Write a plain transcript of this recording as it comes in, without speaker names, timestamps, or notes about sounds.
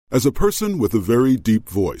As a person with a very deep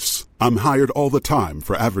voice, I'm hired all the time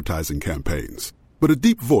for advertising campaigns. But a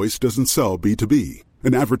deep voice doesn't sell B2B,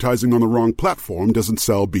 and advertising on the wrong platform doesn't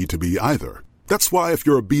sell B2B either. That's why if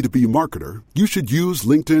you're a B2B marketer, you should use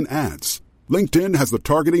LinkedIn ads. LinkedIn has the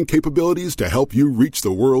targeting capabilities to help you reach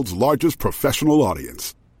the world's largest professional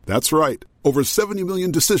audience. That's right, over 70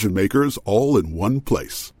 million decision makers all in one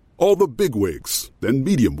place. All the big wigs, then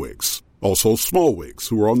medium wigs, also small wigs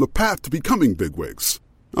who are on the path to becoming big wigs.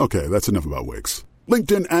 Okay, that's enough about wigs.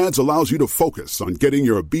 LinkedIn ads allows you to focus on getting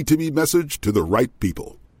your B2B message to the right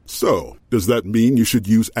people. So, does that mean you should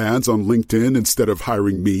use ads on LinkedIn instead of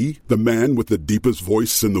hiring me, the man with the deepest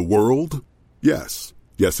voice in the world? Yes.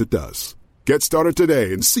 Yes, it does. Get started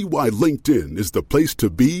today and see why LinkedIn is the place to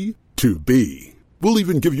be to be. We'll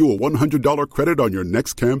even give you a $100 credit on your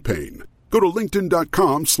next campaign. Go to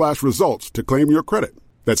linkedin.com/results to claim your credit.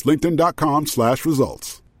 That's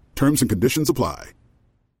linkedin.com/results. Terms and conditions apply.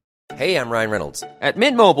 Hey, I'm Ryan Reynolds. At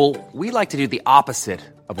Mint Mobile, we like to do the opposite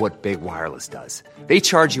of what Big Wireless does. They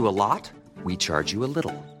charge you a lot, we charge you a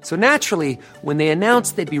little. So naturally, when they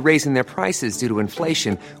announced they'd be raising their prices due to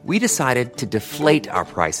inflation, we decided to deflate our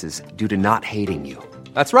prices due to not hating you.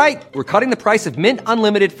 That's right. We're cutting the price of Mint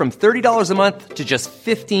Unlimited from $30 a month to just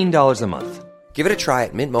 $15 a month. Give it a try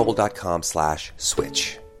at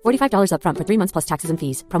mintmobile.com/switch. $45 up front for 3 months plus taxes and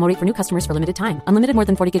fees. Promo rate for new customers for limited time. Unlimited more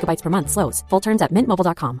than 40 gigabytes per month. Slows full terms at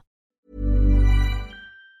mintmobile.com.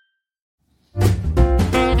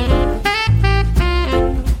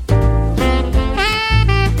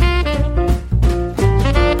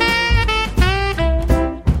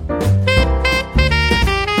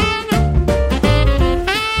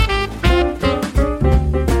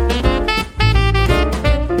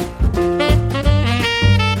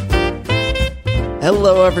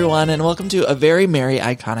 Hello, everyone, and welcome to a very merry,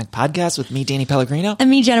 iconic podcast with me, Danny Pellegrino. And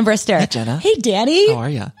me, Jenna Brister. Hey, Jenna. Hey, Danny. How are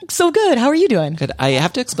you? So good. How are you doing? Good. I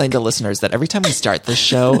have to explain to listeners that every time we start this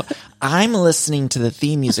show, I'm listening to the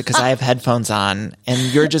theme music because I have headphones on, and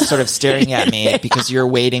you're just sort of staring at me because you're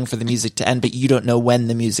waiting for the music to end, but you don't know when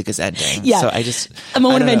the music is ending. Yeah. So a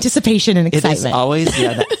moment of anticipation and excitement. It is always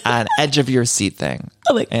an edge of your seat thing.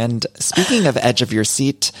 And speaking of edge of your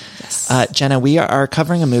seat, yes. Jenna, we are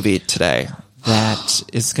covering a movie today that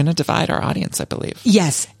is going to divide our audience, I believe.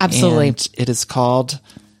 Yes, absolutely. And it is called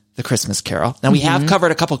The Christmas Carol. Now, we have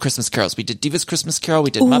covered a couple of Christmas carols. We did Diva's Christmas Carol.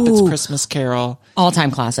 We did Muppets Christmas Carol.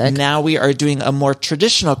 All-time classic. Now we are doing a more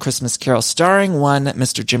traditional Christmas Carol starring one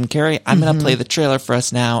Mr. Jim Carrey. I'm going to play the trailer for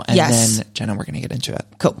us now, and then, Jenna, we're going to get into it.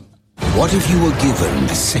 Cool. What if you were given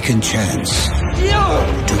a second chance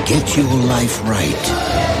to get your life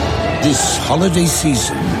right? This holiday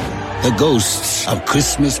season, the ghosts of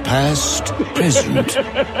Christmas past, present,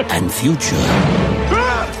 and future.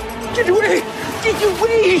 Get away! Get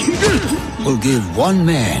away! Will give one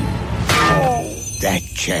man that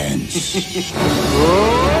chance.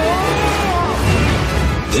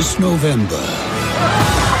 This November,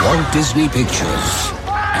 Walt Disney Pictures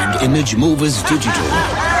and Image Movers Digital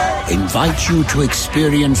invite you to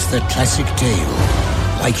experience the classic tale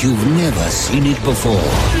like you've never seen it before.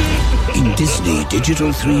 In Disney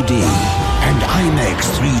Digital 3D and IMAX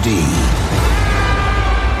 3D.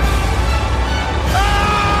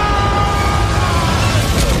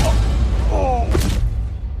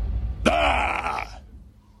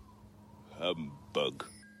 Humbug.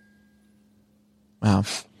 Wow.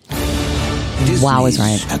 Disney's Wow is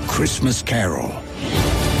right. A Christmas Carol.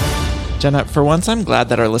 Jenna, for once, I'm glad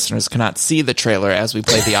that our listeners cannot see the trailer as we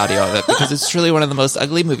play the audio of it, because it's truly one of the most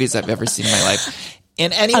ugly movies I've ever seen in my life.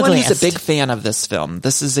 And anyone who's a big fan of this film,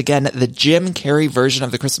 this is, again, the Jim Carrey version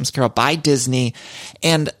of The Christmas Carol by Disney.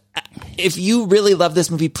 And if you really love this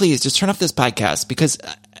movie, please just turn off this podcast, because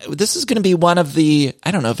this is going to be one of the, I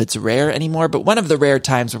don't know if it's rare anymore, but one of the rare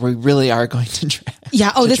times where we really are going to drag.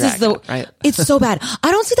 Yeah. Oh, this is right? It's so bad.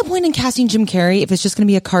 I don't see the point in casting Jim Carrey if it's just going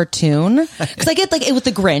to be a cartoon. Because I get like it with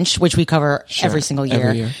The Grinch, which we cover every single year.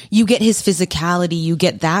 Every year. You get his physicality, you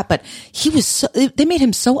get that, but he was they made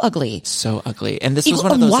him so ugly. So ugly. And this was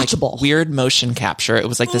one of those like, weird motion capture. It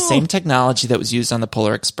was like the same technology that was used on the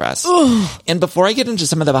Polar Express. And before I get into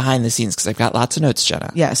some of the behind the scenes, because I've got lots of notes,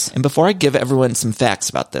 Jenna. Yes. And before I give everyone some facts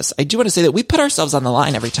about this, I do want to say that we put ourselves on the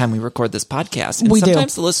line every time we record this podcast. And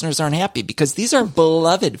sometimes the listeners aren't happy because these are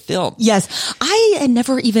beloved films. Yes. I had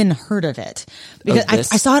never even heard of it because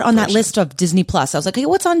I saw it on that list of Disney Plus. I was like, hey,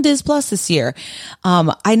 what's on Disney Plus this year?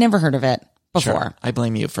 I never heard of it before. Sure. I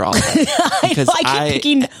blame you for all of that. Because I keep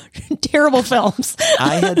picking terrible films.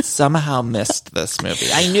 I had somehow missed this movie.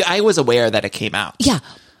 I was aware that it came out. Yeah.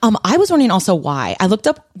 I was wondering also why. I looked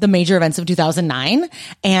up the major events of 2009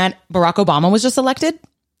 and Barack Obama was just elected.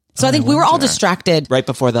 So I think we were all distracted. Right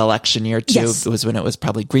before the election year, too, Yes. it was when it was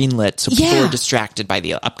probably greenlit. So people were distracted by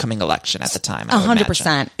the upcoming election at the time.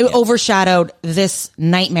 100%. It overshadowed this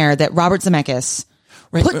nightmare that Robert Zemeckis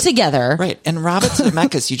put together. Right. And Robert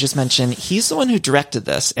Zemeckis, you just mentioned, he's the one who directed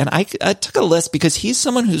this. And I took a list because he's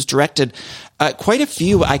someone who's directed quite a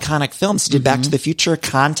few iconic films. He did Back to the Future,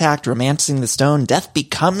 Contact, Romancing the Stone, Death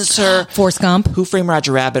Becomes Her, Forrest Gump, Who Framed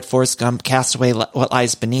Roger Rabbit, Forrest Gump, Castaway, What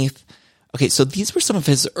Lies Beneath. Okay, so these were some of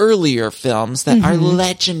his earlier films that are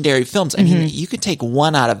legendary films. I mean, you could take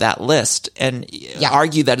one out of that list and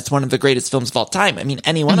argue that it's one of the greatest films of all time. I mean,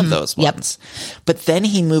 any one of those ones. But then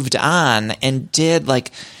he moved on and did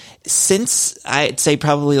since I'd say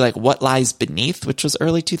probably What Lies Beneath, which was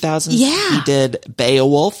early 2000s. Yeah. He did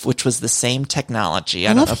Beowulf, which was the same technology.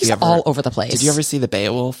 I don't know if you ever all over the place. Did you ever see the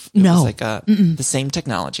Beowulf? No. It was the same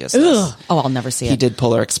technology as this. Oh, I'll never see it. He did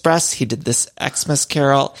Polar Express. He did this Xmas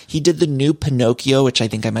Carol. He did the new Pinocchio, which I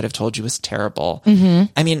think I might have told you was terrible.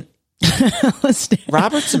 I mean,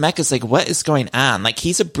 Robert Zemeckis, what is going on?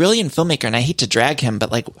 He's a brilliant filmmaker, and I hate to drag him,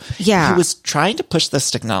 but he was trying to push this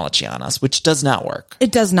technology on us, which does not work.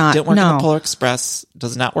 It does not. Didn't work in the Polar Express.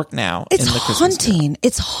 Does not work now. It's in the haunting.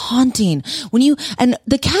 It's haunting. And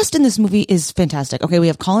the cast in this movie is fantastic. Okay, we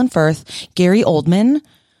have Colin Firth, Gary Oldman,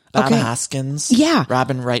 Bob Hoskins,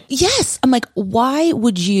 Robin Wright. Yes, I'm why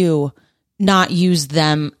would you not use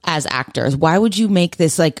them as actors? Why would you make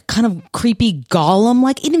this kind of creepy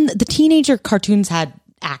Gollum? Even the teenager cartoons had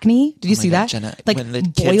acne. Did you see that? Jenna, when the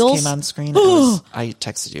boils kids came on screen, I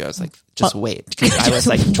texted you. I was just wait. I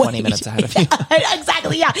was 20 minutes ahead of you.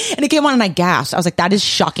 Exactly. Yeah. And it came on and I gasped. I was that is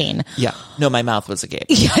shocking. Yeah. No, my mouth was agape.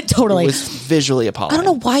 Yeah, totally. It was visually appalling. I don't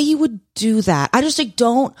know why you would do that. I just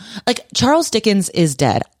don't Charles Dickens is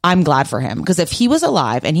dead. I'm glad for him because if he was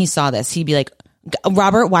alive and he saw this, he'd be like,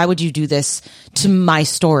 Robert, why would you do this to my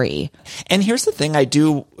story? And here's the thing, I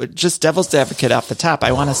do just devil's advocate off the top.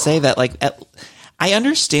 I want to say that I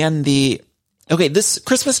understand this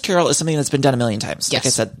Christmas Carol is something that's been done a million times. Yes. Like I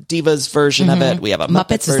said, Diva's version of it. We have a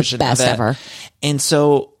Muppets version is the best of it. Ever. And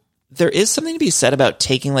so there is something to be said about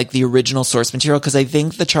taking the original source material because I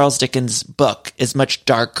think the Charles Dickens book is much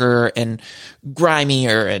darker and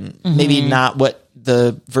grimier and maybe not what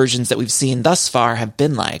the versions that we've seen thus far have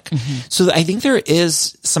been like. So I think there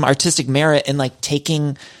is some artistic merit in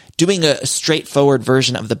doing a straightforward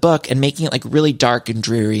version of the book and making it really dark and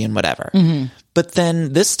dreary and whatever. But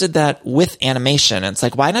then this did that with animation. And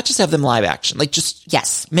it's why not just have them live action?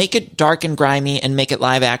 Just make it dark and grimy and make it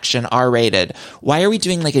live action, R-rated. Why are we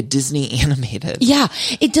doing a Disney animated? Yeah.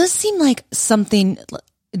 It does seem like something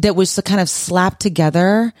that was kind of slapped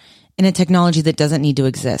together in a technology that doesn't need to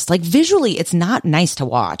exist. Visually, it's not nice to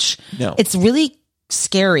watch. No. It's really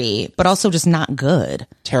scary, but also just not good.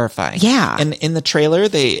 Terrifying. Yeah. And in the trailer,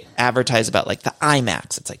 they advertise about the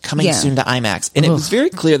IMAX. It's coming soon to IMAX. And it was very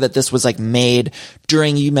clear that this was made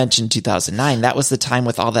during, you mentioned 2009. That was the time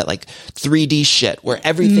with all that 3D shit where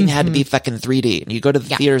everything had to be fucking 3D. And you go to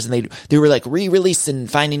the theaters and they were re-releasing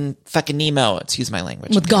Finding fucking Nemo. Excuse my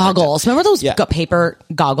language. With goggles. Remember those paper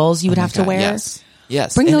goggles you would have to wear?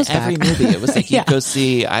 Yes. Bring those every back. movie. It was you'd go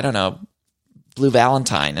see, I don't know, Blue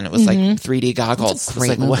Valentine, and it was 3D goggles. It's a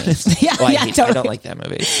great movie. What is? I don't like that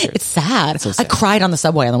movie. It's sad. So sad. I cried on the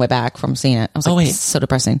subway on the way back from seeing it. I was this is so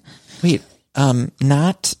depressing. Wait,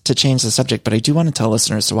 not to change the subject, but I do want to tell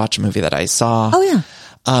listeners to watch a movie that I saw. Oh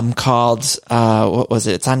yeah. Called what was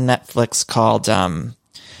it? It's on Netflix. Called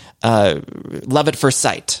Love at First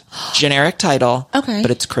Sight. Generic title. Okay.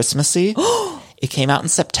 But it's Christmassy. It came out in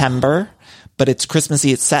September. But it's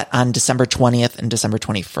Christmassy. It's set on December 20th and December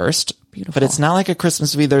 21st. Beautiful. But it's not like a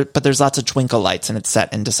Christmas movie there, but there's lots of twinkle lights and it's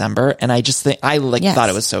set in December. And I just think, thought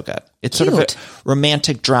it was so good. It's Cute. sort of a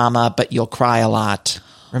romantic drama, but you'll cry a lot.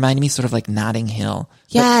 Reminded me sort of Notting Hill.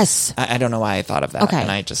 Yes. I don't know why I thought of that. Okay.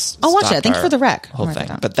 And I just I'll watch it. Thank you for the rec. Whole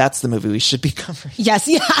thing. But that's the movie we should be covering. Yes.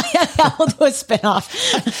 Yeah. We'll do a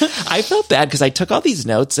spinoff. I felt bad because I took all these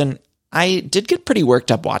notes and I did get pretty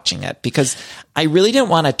worked up watching it because I really didn't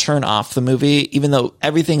want to turn off the movie, even though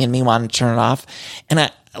everything in me wanted to turn it off.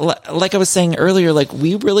 And like I was saying earlier,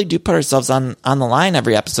 we really do put ourselves on the line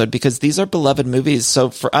every episode because these are beloved movies. So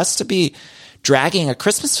for us to be dragging a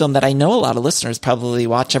Christmas film that I know a lot of listeners probably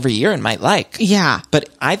watch every year and might like. Yeah. But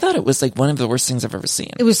I thought it was one of the worst things I've ever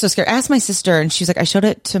seen. It was so scary. I asked my sister and she's I showed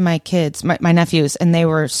it to my kids, my nephews, and they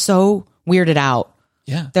were so weirded out.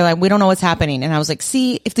 Yeah. They're we don't know what's happening. And I was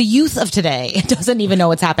see, if the youth of today doesn't even know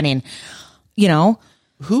what's happening,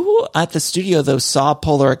 Who at the studio, though, saw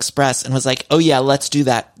Polar Express and was oh yeah, let's do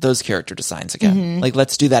those character designs again.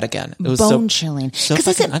 Let's do that again. It was bone chilling. So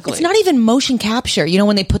fucking ugly. It's not even motion capture.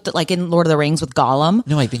 When they put in Lord of the Rings with Gollum?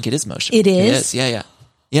 No, I think it is motion. It is? Yeah.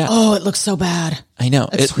 Yeah. Oh, it looks so bad. I know.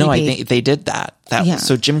 It's No, I creepy. think they did that. Yeah.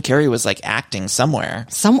 So Jim Carrey was like acting somewhere.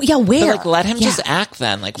 Where? But like, let him Yeah. just act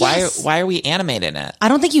then. Like, Yes. why are we animating it? I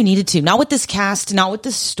don't think you needed to. Not with this cast, not with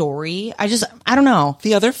this story. I don't know.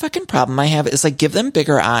 The other fucking problem I have is like, give them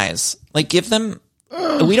bigger eyes. Like, give them.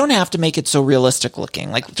 We don't have to make it so realistic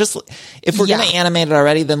looking. Like, just if we're going to animate it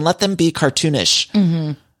already, then let them be cartoonish.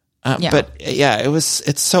 Mm-hmm. But yeah,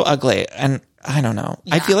 it's so ugly. And I don't know.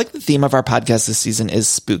 Yeah. I feel like the theme of our podcast this season is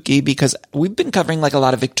spooky because we've been covering like a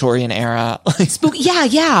lot of Victorian era. Like, spooky.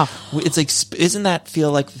 Yeah. It's like, isn't that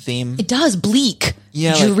feel like the theme? It does. Bleak.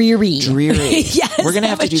 Yeah. Dreary. Like, dreary. Yes. We're going to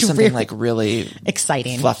have to do something like really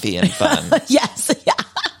exciting, fluffy and fun. Yes. Yeah.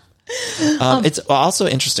 It's also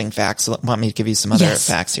interesting facts. So want me to give you some other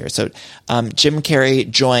facts here. So, Jim Carrey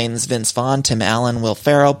joins Vince Vaughn, Tim Allen, Will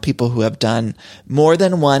Ferrell, people who have done more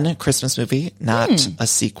than one Christmas movie, not a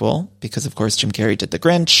sequel, because of course Jim Carrey did The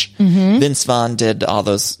Grinch. Mm-hmm. Vince Vaughn did all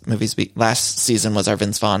those movies. Last season was our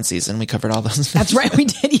Vince Vaughn season. We covered all those movies. That's right. We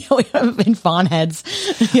did. Yeah, we have Vince Vaughn heads.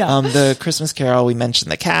 Yeah. The Christmas Carol, we mentioned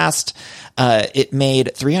the cast. It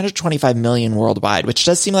made $325 million worldwide, which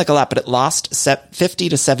does seem like a lot, but it lost 50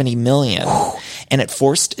 to 70 million, and it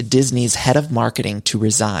forced Disney's head of marketing to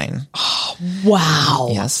resign. Oh, wow.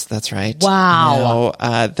 Yes, that's right. Wow.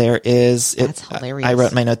 Now, there is. That's hilarious. I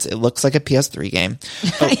wrote in my notes. It looks like a PS3 game.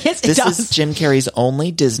 Yes, this is Jim Carrey's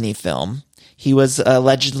only Disney film. He was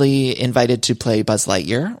allegedly invited to play Buzz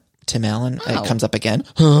Lightyear. Tim Allen. It comes up again.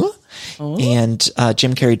 Huh? Oh. And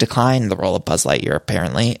Jim Carrey declined the role of Buzz Lightyear,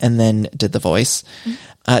 apparently, and then did the voice.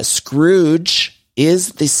 Scrooge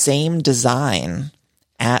is the same design.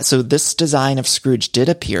 So this design of Scrooge did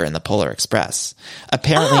appear in the Polar Express.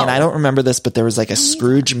 Apparently, and I don't remember this, but there was like a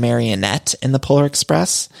Scrooge marionette in the Polar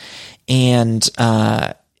Express. And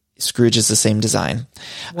Scrooge is the same design.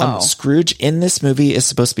 Scrooge in this movie is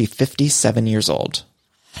supposed to be 57 years old.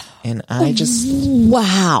 And I just...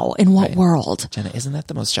 Wow. In what world? Jenna, isn't that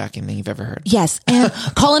the most shocking thing you've ever heard? Yes. And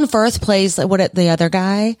Colin Firth plays the other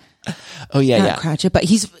guy. Oh, yeah. Cratchit, but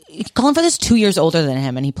Colin Firth is 2 years older than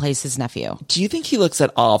him, and he plays his nephew. Do you think he looks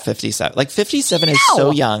at all 57? Like, 57 is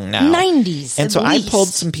so young now. 90s. And so I pulled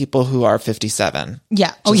some people who are 57.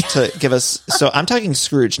 Yeah. To give us... So I'm talking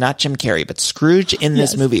Scrooge, not Jim Carrey, but Scrooge in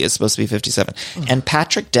this movie is supposed to be 57. And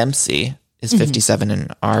Patrick Dempsey is 57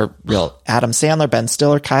 and are real. Adam Sandler, Ben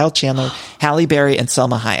Stiller, Kyle Chandler, Halle Berry, and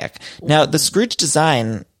Selma Hayek. Now, the Scrooge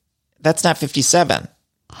design, that's not 57.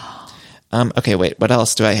 Okay, wait, what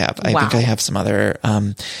else do I have? I think I have some other...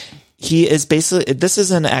 he is basically... This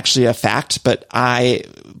isn't actually a fact, but I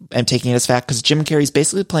am taking it as fact because Jim Carrey's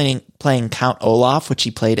basically playing Count Olaf, which he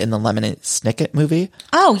played in the Lemony Snicket movie.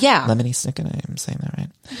 Oh, yeah. Lemony Snicket, I am saying that right.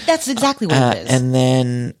 That's exactly what it is. And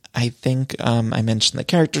then... I think I mentioned the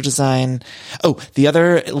character design. Oh, the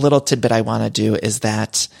other little tidbit I want to do is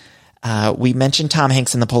that we mentioned Tom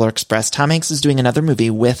Hanks in the Polar Express. Tom Hanks is doing another movie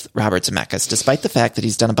with Robert Zemeckis, despite the fact that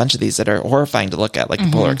he's done a bunch of these that are horrifying to look at, like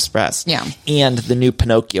the Polar Express. Yeah. And the new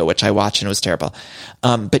Pinocchio, which I watched and it was terrible.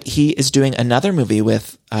 But he is doing another movie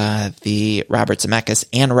with the Robert Zemeckis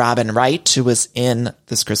and Robin Wright, who was in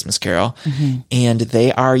This Christmas Carol. And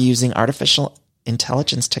they are using artificial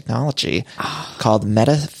intelligence technology called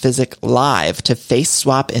Metaphysic Live to face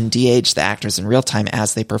swap and de-age the actors in real time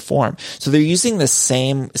as they perform. So they're using the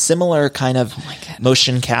similar kind of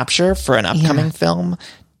motion capture for an upcoming film,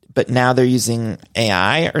 but now they're using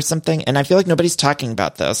AI or something. And I feel like nobody's talking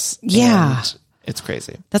about this. Yeah. And it's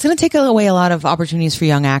crazy. That's going to take away a lot of opportunities for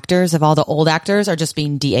young actors if all the old actors are just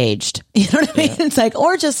being de-aged. You know what I mean? It's like,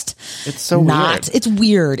 or just it's so not. Weird. It's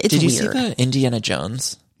weird. It's Did you weird. see the Indiana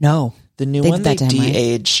Jones? No. The new one, they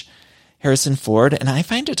de-age Harrison Ford, and I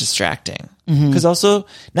find it distracting. Because also,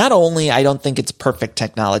 not only I don't think it's perfect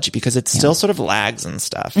technology, because it still sort of lags and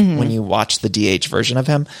stuff when you watch the de-age version of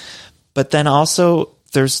him, but then also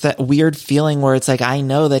there's that weird feeling where it's like, I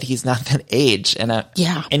know that he's not that age,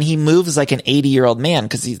 and he moves like an 80-year-old man,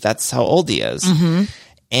 because that's how old he is.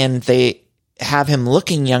 And they have him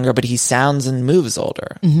looking younger, but he sounds and moves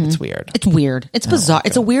older. It's weird. It's weird. It's bizarre.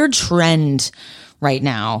 It's a weird trend right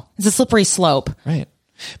now. It's a slippery slope. Right.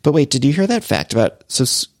 But wait, did you hear that fact about,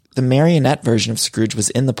 the marionette version of Scrooge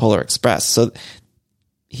was in the Polar Express. So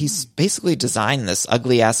he's basically designed this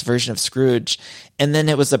ugly ass version of Scrooge, and then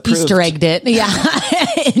it was approved. Easter egged it. Yeah.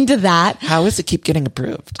 Into that. How does it keep getting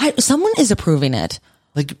approved? Someone is approving it.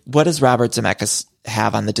 Like, what does Robert Zemeckis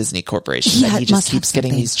have on the Disney Corporation that he just keeps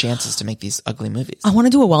getting these chances to make these ugly movies? I want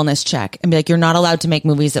to do a wellness check and be like, you're not allowed to make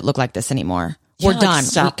movies that look like this anymore. We're done.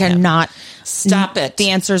 We cannot. Stop it. The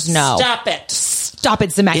answer is no. Stop it. Stop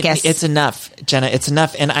it, Zemeckis. It's enough, Jenna. It's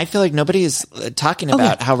enough. And I feel like nobody is talking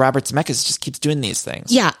about how Robert Zemeckis just keeps doing these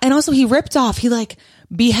things. Yeah. And also he ripped off, he like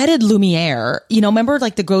beheaded Lumiere. You know, remember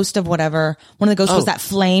like the ghost of whatever? One of the ghosts was that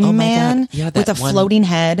flame man with a floating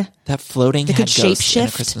head. That floating head could ghost shapeshift. in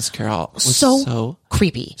A Christmas Carol was so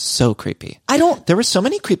creepy. So creepy. There were so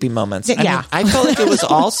many creepy moments. Yeah. I mean, I felt like it was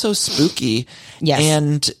all so spooky. Yes.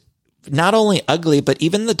 And not only ugly, but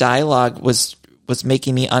even the dialogue was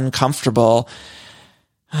making me uncomfortable.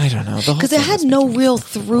 I don't know. Because it had no real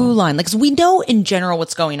through line. Like, 'cause we know in general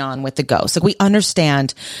what's going on with the ghosts. Like, we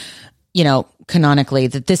understand, you know, canonically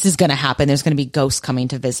that this is going to happen. There's going to be ghosts coming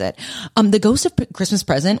to visit. The ghost of Christmas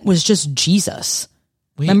Present was just Jesus.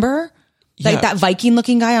 Remember? Like that Viking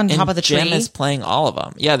looking guy on top of the tree. Jim is playing all of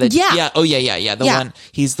them. Yeah. Oh yeah. One.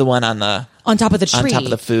 He's the one on top of the tree, on top of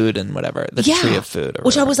the food and whatever. The tree of food.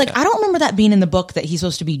 Which I was like, I don't remember that being in the book that he's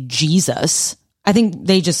supposed to be Jesus. I think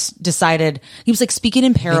they just decided he was like speaking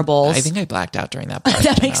in parables. I think I blacked out during that part.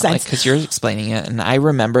 That makes sense. Because you're explaining it and I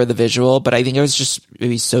remember the visual, but I think I was just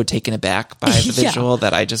maybe so taken aback by the visual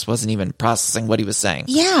that I just wasn't even processing what he was saying.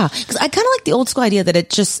 Yeah. Because I kind of like the old school idea that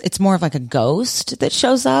it's more of like a ghost that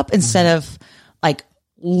shows up instead of like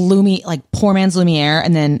poor man's Lumiere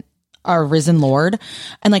and then our risen Lord.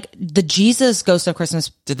 And like the Jesus ghost of Christmas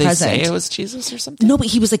Did they Present, say it was Jesus or something? No, but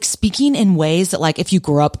he was like speaking in ways that like if you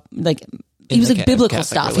grew up like he was like biblical Catholic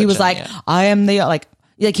stuff. Religion, he was like, I am the like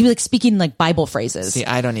he was like speaking like Bible phrases. See,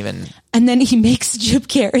 I don't even. And then he makes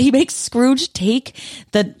Scrooge take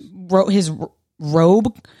his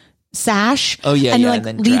robe sash. Oh yeah, and yeah, like and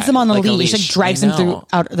then leads him on the like leash, like drags him through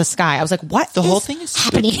out of the sky. I was like, what? The whole thing is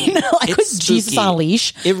happening. Like with Jesus on a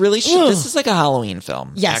leash. It really should. This is like a Halloween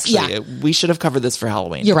film. Yes, actually, we should have covered this for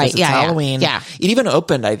Halloween. You're right. It's Halloween. Yeah. It even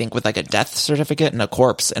opened, I think, with like a death certificate and a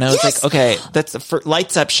corpse, and I was like, okay,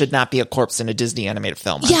 Lights Up should not be a corpse in a Disney animated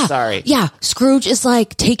film. I'm sorry. Yeah, Scrooge is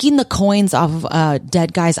like taking the coins off of a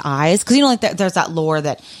dead guy's eyes because you know, like there's that lore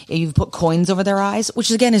that you put coins over their eyes, which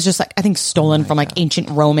again is just like I think stolen from like ancient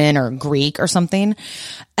Roman or Greek or something,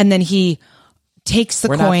 and then he takes the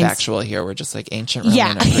coins. We're not factual here. We're just like ancient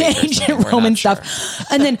Roman, ancient Roman stuff,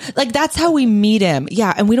 and then like that's how we meet him.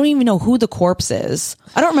 Yeah, and we don't even know who the corpse is.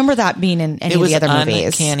 I don't remember that being in any of the other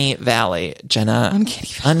movies. Uncanny Valley, Jenna.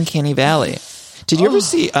 Uncanny Valley. Did you ever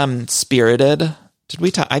see Spirited? Did we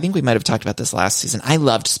talk? I think we might have talked about this last season. I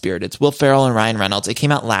loved Spirited. It's Will Ferrell and Ryan Reynolds. It came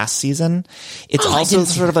out last season. It's also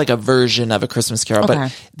sort of like a version of A Christmas Carol,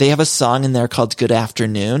 but they have a song in there called Good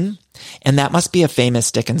Afternoon. And that must be a famous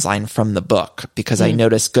Dickens line from the book because I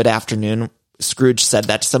noticed Good Afternoon. Scrooge said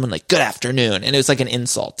that to someone like, good afternoon. And it was like an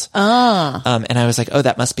insult. And I was like, oh,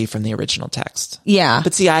 that must be from the original text. Yeah.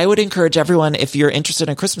 But see, I would encourage everyone, if you're interested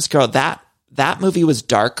in A Christmas Carol, that movie was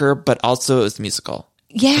darker, but also it was musical.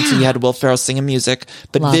 Yeah. And so you had Will Ferrell singing music,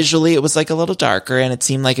 but visually it was like a little darker and it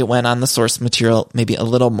seemed like it went on the source material maybe a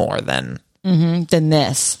little more than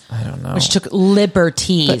this. I don't know. Which took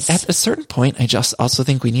liberties. But at a certain point, I just also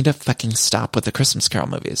think we need to fucking stop with the Christmas Carol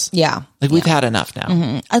movies. Yeah. Like we've had enough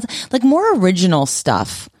now. Like more original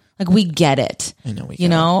stuff. Like we get it. I know we get you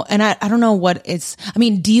know? it. And I don't know what it's, I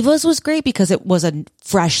mean, Divas was great because it was a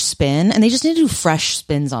fresh spin and they just need to do fresh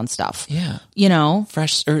spins on stuff. Yeah. You know?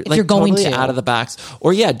 Fresh, or if like you're going totally to. out of the box.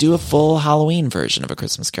 Or do a full Halloween version of A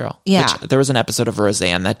Christmas Carol. Yeah. Which, there was an episode of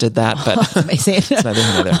Roseanne that did that, but amazing. it's neither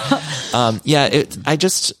here nor there.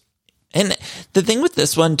 And the thing with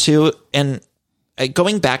this one too, and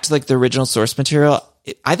going back to like the original source material,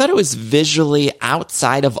 I thought it was visually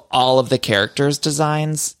outside of all of the characters'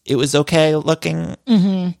 designs. It was okay looking.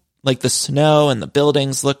 Mm-hmm. Like the snow and the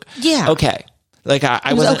buildings look okay. Like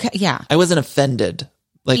I wasn't okay. Yeah. I wasn't offended.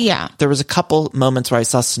 Like there was a couple moments where I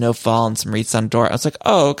saw snowfall and some wreaths on the door. I was like,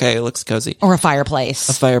 oh, okay, it looks cozy. Or a fireplace.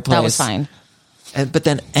 That was fine. But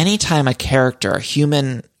then anytime a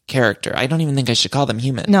human character, I don't even think I should call them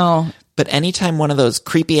human. No. But anytime one of those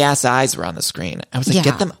creepy ass eyes were on the screen, I was like,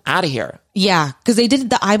 get them out of here. Yeah, because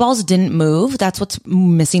the eyeballs didn't move. That's what's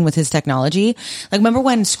missing with his technology. Like, remember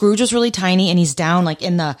when Scrooge was really tiny and he's down like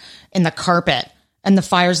in the carpet and the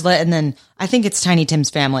fire's lit, and then I think it's Tiny Tim's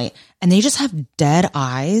family, and they just have dead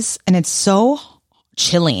eyes, and it's so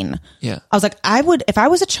chilling. Yeah, I was like, if I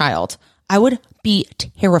was a child, I would be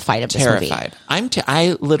terrified of this movie.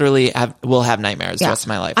 I literally will have nightmares the rest of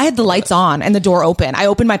my life. I had the lights on and the door open. I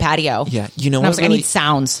opened my patio. Yeah. You know what? I was like, I need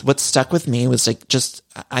sounds. What stuck with me was like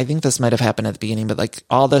I think this might have happened at the beginning, but like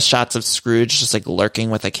all the shots of Scrooge just like lurking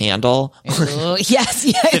with a candle. Yes.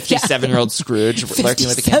 57-year-old Scrooge lurking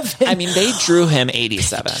with a candle. I mean, they drew him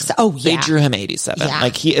 87. Oh, yeah. They drew him 87. Yeah.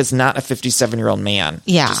 Like he is not a 57-year-old man.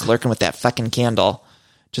 Yeah. Just lurking with that fucking candle.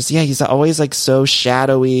 He's always like so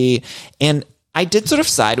shadowy. And I did sort of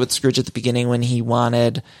side with Scrooge at the beginning when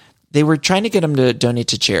they were trying to get him to donate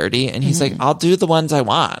to charity, and he's like, I'll do the ones I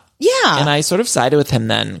want. Yeah. And I sort of sided with him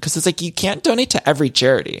then, because it's like, you can't donate to every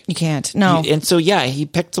charity. You can't. No. And so, yeah, he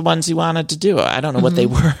picked the ones he wanted to do. I don't know what they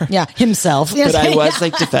were. Yeah, himself. But I was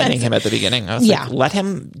like defending him at the beginning. I was like, let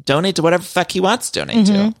him donate to whatever fuck he wants to donate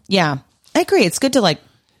to. Yeah. I agree. It's good to like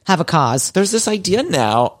have a cause. There's this idea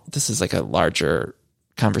now, this is like a larger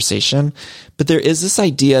conversation, but there is this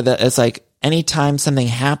idea that it's like, anytime something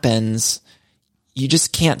happens, you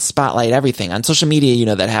just can't spotlight everything. On social media, you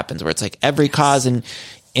know, that happens where it's like every cause, and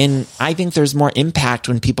I think there's more impact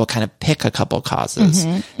when people kind of pick a couple causes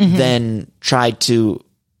than try to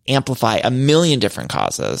amplify a million different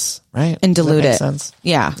causes, right? And dilute it. Sense?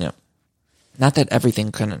 Yeah. Not that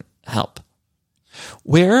everything couldn't help.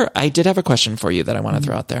 I did have a question for you that I want to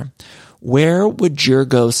throw out there. Where would your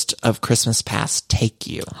ghost of Christmas past take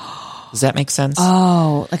you? Does that make sense?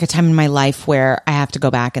 Oh, like a time in my life where I have to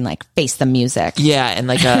go back and like face the music. Yeah, and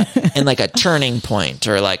like a turning point,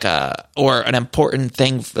 or or an important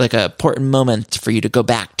thing, like an important moment for you to go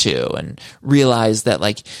back to and realize that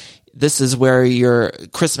like this is where your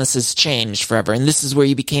Christmas has changed forever, and this is where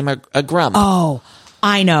you became a grump. Oh,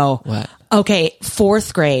 I know. What? Okay,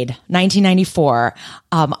 4th grade, 1994.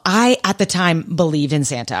 I at the time believed in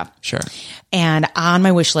Santa. Sure. And on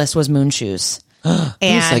my wish list was moon shoes. And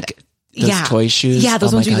like those toy shoes. Yeah,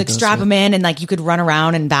 those ones where you like strap them in and like you could run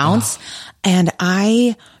around and bounce. And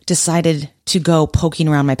I decided to go poking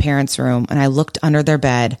around my parents' room, and I looked under their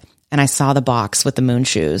bed and I saw the box with the moon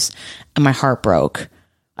shoes, and my heart broke.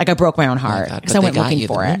 Like I broke my own heart because I went looking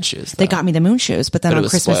for it. Shoes, they got me the moon shoes, but then on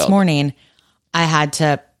Christmas morning,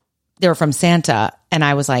 they were from Santa, and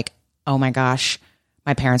I was like, oh my gosh,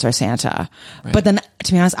 my parents are Santa. Right. But then,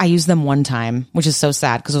 to be honest, I used them one time, which is so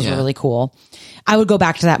sad because those were really cool. I would go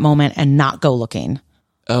back to that moment and not go looking.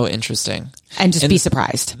 Oh, interesting. And just be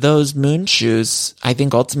surprised. Those moon shoes, I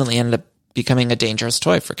think, ultimately ended up becoming a dangerous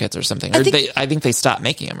toy for kids or something. I think they stopped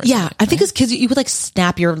making them. I think as kids, you would like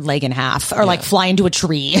snap your leg in half or like fly into a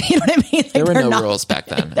tree. You know what I mean? Like, there were no rules back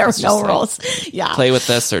then. There were no rules. Yeah. Play with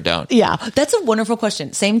this or don't. Yeah. That's a wonderful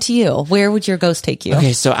question. Same to you. Where would your ghost take you?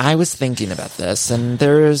 Okay. So I was thinking about this, and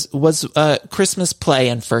there was a Christmas play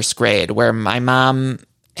in 1st grade where my mom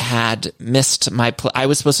had missed my play. I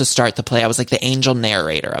was supposed to start the play. I was like the angel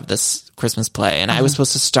narrator of this Christmas play, and I was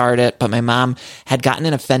supposed to start it, but my mom had gotten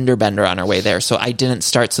in a fender bender on her way there, so I didn't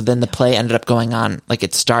start. So then the play ended up going on, like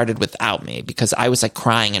it started without me, because I was like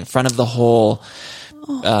crying in front of the whole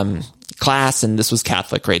class, and this was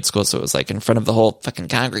Catholic grade school, so it was like in front of the whole fucking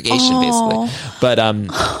congregation basically.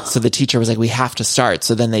 But so the teacher was like, we have to start.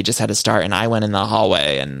 So then they just had to start, and I went in the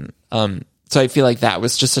hallway, and so I feel like that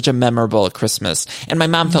was just such a memorable Christmas. And my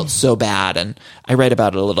mom felt so bad, and I write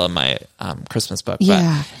about it a little in my Christmas book.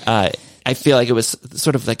 Yeah. But I feel like it was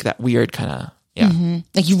sort of like that weird kind of,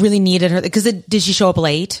 Like you really needed her, because did she show up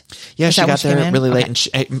late? Yeah, she got there really late, and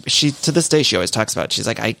she to this day she always talks about it. She's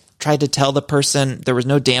like, I tried to tell the person there was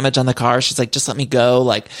no damage on the car. She's like, just let me go.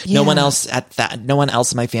 Like no one else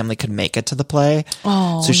in my family could make it to the play.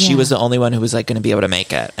 So she was the only one who was like going to be able to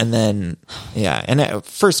make it. And then and at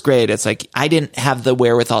 1st grade, it's like I didn't have the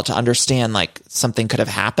wherewithal to understand like something could have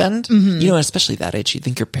happened. You know, especially that age, you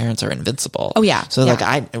think your parents are invincible. Oh yeah. So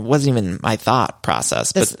like it wasn't even my thought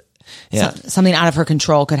process, but. Yeah. Something out of her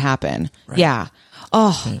control could happen. Right. Yeah.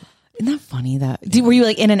 Oh, isn't that funny? Were you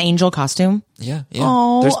like in an angel costume? Yeah.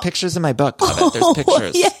 Oh. There's pictures in my book of it. There's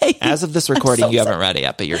pictures. Yay. As of this recording, you haven't read it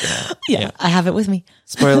yet, but you're gonna. Yeah, I have it with me.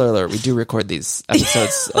 Spoiler alert: we do record these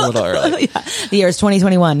episodes a little early. The year is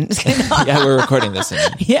 2021. Yeah, we're recording this in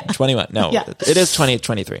 21. No, it is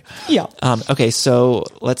 2023. Yeah. Okay, so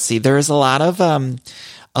let's see. There is a lot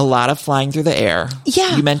of flying through the air.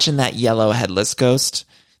 Yeah. You mentioned that yellow headless ghost.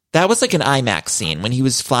 That was like an IMAX scene when he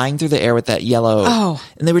was flying through the air with that yellow. Oh.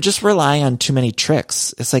 And they were just relying on too many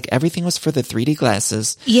tricks. It's like everything was for the 3D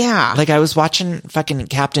glasses. Yeah. Like I was watching fucking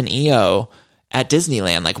Captain EO at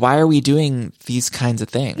Disneyland. Like, why are we doing these kinds of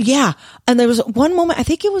things? Yeah. And there was one moment, I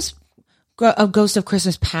think it was a Ghost of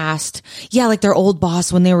Christmas Past. Yeah, like their old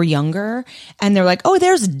boss when they were younger. And they're like, oh,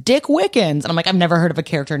 there's Dick Wickens. And I'm like, I've never heard of a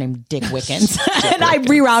character named Dick Wickens. And I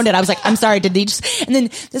rewound it. I was like, I'm sorry, did they just... And then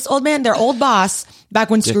this old man, their old boss, back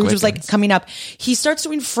when Scrooge was like coming up, he starts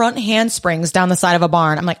doing front handsprings down the side of a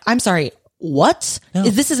barn. I'm like, I'm sorry, what? No.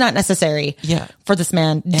 This is not necessary for this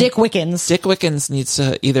man. And Dick Wickens. Dick Wickens needs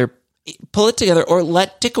to either pull it together or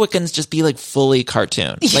let Dick Wickens just be like fully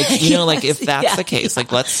cartoon. Like, you know, like if that's the case,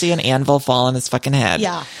 like let's see an anvil fall on his fucking head.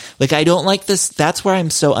 Yeah. Like I don't like this. That's where I'm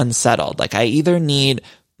so unsettled. Like I either need,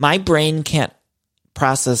 my brain can't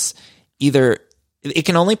process either it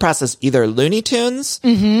can only process either Looney Tunes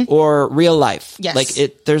or real life. Yes.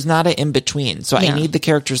 Like there's not an in between. So I need the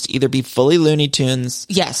characters to either be fully Looney Tunes.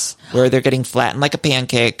 Yes. Where they're getting flattened like a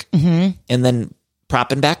pancake and then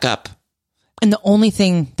propping back up. And the only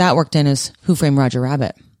thing that worked in is Who Framed Roger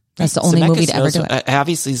Rabbit. That's the only movie to ever do it.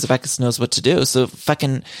 Obviously, Zemeckis knows what to do. So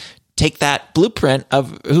fucking take that blueprint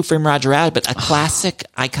of Who Framed Roger Rabbit, a classic,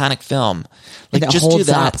 iconic film. Like, just do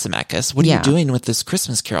that, Zemeckis. What are you doing with this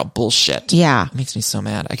Christmas Carol bullshit? Yeah. It makes me so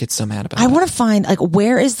mad. I get so mad about it. I want to find, like,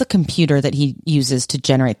 where is the computer that he uses to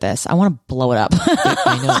generate this? I want to blow it up.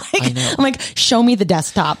 I know. I'm like, show me the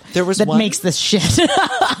desktop that makes this shit.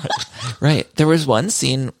 Right. There was one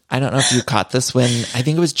scene, I don't know if you caught this, when I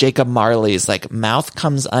think it was Jacob Marley's like mouth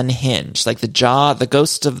comes unhinged. Like the jaw of the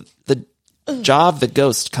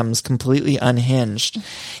ghost comes completely unhinged.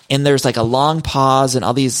 And there's like a long pause and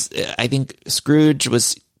all these, I think Scrooge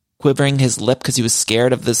was quivering his lip because he was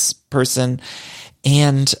scared of this person.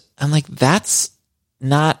 And I'm like, that's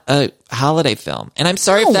not a holiday film. And I'm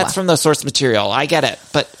sorry if that's from the source material. I get it.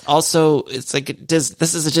 But also it's like,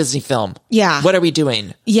 this is a Disney film. Yeah. What are we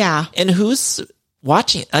doing? Yeah. And who's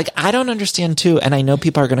watching? Like, I don't understand too. And I know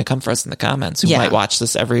people are going to come for us in the comments who might watch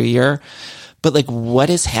this every year. But like, what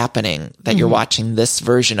is happening that you're watching this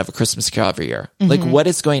version of A Christmas Carol every year? Like, what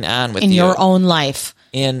is going on with in your own life?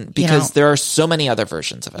 And because there are so many other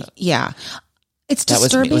versions of it. Yeah. It's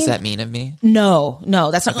disturbing. Was that mean of me? No,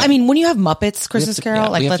 that's not. Okay. I mean, when you have Muppets Christmas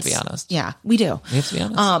Carol, we have to be honest. Yeah, we do. We have to be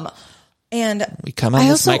honest. And we come on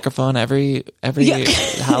this microphone every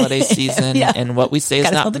holiday season, and what we say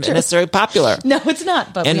is not necessarily popular. No, it's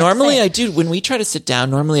not. But normally I do. When we try to sit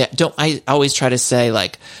down, I always try to say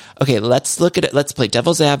like, okay, let's look at it. Let's play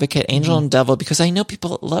devil's advocate, angel and devil, because I know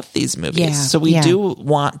people love these movies. Yeah, so we do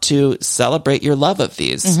want to celebrate your love of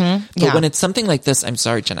these. But when it's something like this, I'm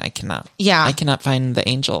sorry, Jenna, I cannot. Yeah. I cannot find the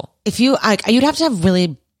angel. If you'd have to have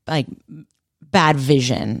really like bad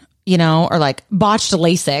vision, or like botched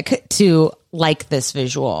LASIK to like this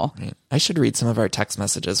visual. I should read some of our text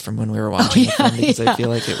messages from when we were watching the film because I feel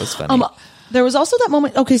like it was funny. There was also that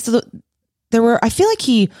moment. Okay. So I feel like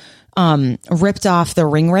he, ripped off the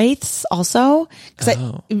ring wraiths also. Cause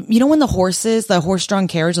when the horse-drawn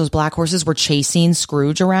carriage, those black horses were chasing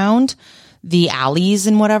Scrooge around the alleys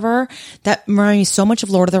and whatever, that reminded me so much of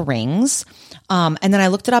Lord of the Rings. And then I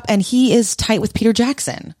looked it up and he is tight with Peter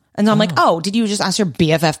Jackson. And I'm like, did you just ask your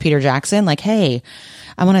BFF Peter Jackson? Like, hey,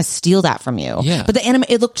 I want to steal that from you. Yeah. But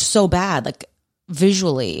it looked so bad, like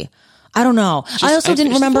visually. I don't know. I also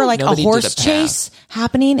didn't remember like a horse chase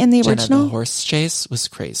happening in the original. The horse chase was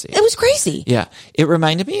crazy. It was crazy. Yeah. It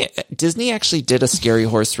reminded me, Disney actually did a scary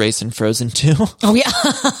horse race in Frozen 2. Oh yeah.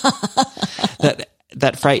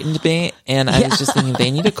 That frightened me. And I was just thinking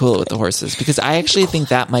they need to cool it with the horses, because I actually think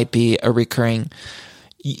that might be a recurring,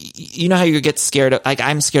 you know how you get scared of, like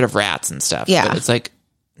I'm scared of rats and stuff. Yeah. But it's like,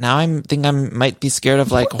 now I might be scared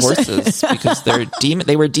of like horses because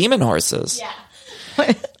they were demon horses. Yeah.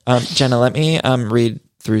 Jenna, let me read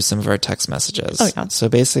through some of our text messages. Oh, yeah. So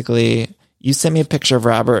basically, you sent me a picture of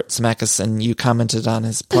Robert Zemeckis and you commented on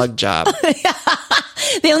his plug job.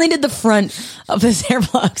 They only did the front of his hair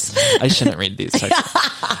plugs. I shouldn't read these texts.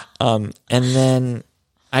 And then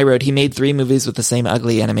I wrote, he made 3 movies with the same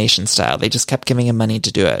ugly animation style. They just kept giving him money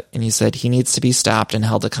to do it. And you said he needs to be stopped and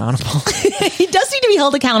held accountable. He does need to be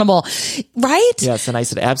held accountable, right? Yes. And I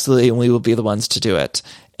said, absolutely. And we will be the ones to do it.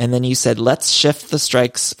 And then you said, let's shift the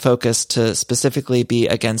strike's focus to specifically be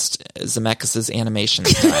against Zemeckis' animation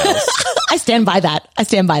styles. I stand by that.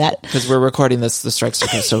 Because we're recording this, the strikes are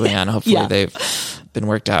still going on. Hopefully they've been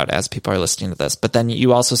worked out as people are listening to this. But then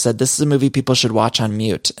you also said, this is a movie people should watch on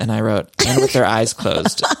mute. And I wrote, and with their eyes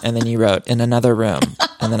closed. And then you wrote, in another room.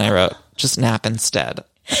 And then I wrote, just nap instead.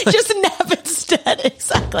 Just nap instead.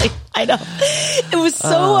 Exactly. I know. It was so,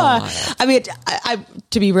 I mean, I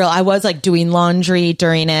to be real, I was like doing laundry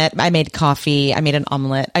during it. I made coffee. I made an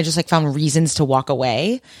omelet. I just like found reasons to walk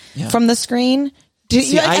away from the screen.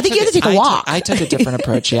 I think you had to take a walk. I took a different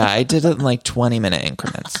approach. Yeah. I did it in like 20-minute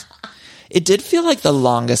increments. It did feel like the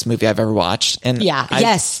longest movie I've ever watched. And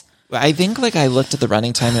yes. I think like I looked at the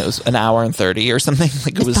running time. It was an hour and 30 or something.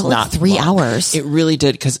 Like it was felt not like 3 long. hours. It really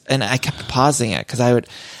did. And I kept pausing it because I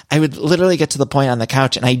would literally get to the point on the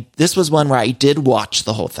couch. And this was one where I did watch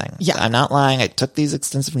the whole thing. Yeah. I'm not lying. I took these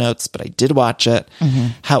extensive notes, but I did watch it. Mm-hmm.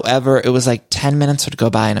 However, it was like 10 minutes would go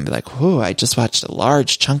by and I'd be like, whoo, I just watched a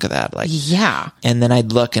large chunk of that. Like, yeah. And then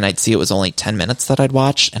I'd look and I'd see it was only 10 minutes that I'd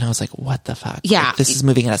watch. And I was like, what the fuck? Yeah. Like, this is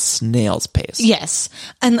moving at a snail's pace. Yes.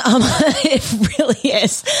 And, it really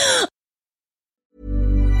is.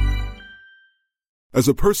 As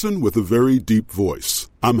a person with a very deep voice,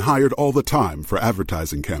 I'm hired all the time for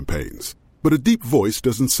advertising campaigns. But a deep voice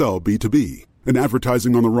doesn't sell B2B, and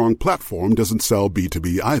advertising on the wrong platform doesn't sell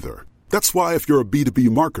B2B either. That's why if you're a B2B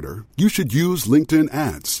marketer, you should use LinkedIn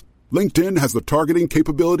ads. LinkedIn has the targeting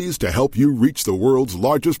capabilities to help you reach the world's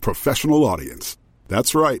largest professional audience.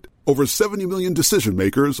 That's right, over 70 million decision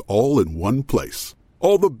makers all in one place.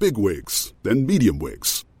 All the big wigs, then medium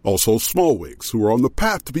wigs, also small wigs who are on the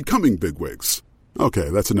path to becoming big wigs. Okay,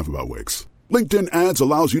 that's enough about wigs. LinkedIn ads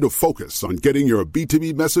allows you to focus on getting your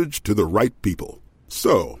B2B message to the right people.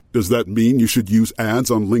 So, does that mean you should use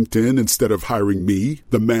ads on LinkedIn instead of hiring me,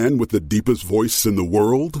 the man with the deepest voice in the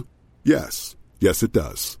world? Yes. Yes, it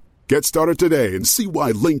does. Get started today and see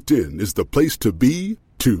why LinkedIn is the place to be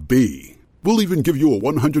to be. We'll even give you a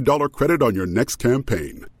 $100 credit on your next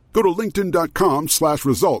campaign. Go to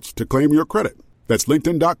linkedin.com/results to claim your credit. That's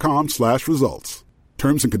linkedin.com/results.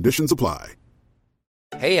 Terms and conditions apply.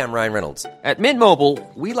 Hey, I'm Ryan Reynolds. At Mint Mobile,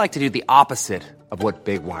 we like to do the opposite of what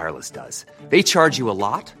Big Wireless does. They charge you a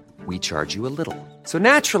lot, we charge you a little. So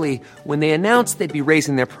naturally, when they announced they'd be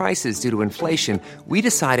raising their prices due to inflation, we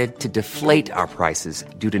decided to deflate our prices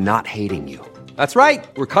due to not hating you. That's right.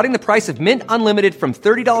 We're cutting the price of Mint Unlimited from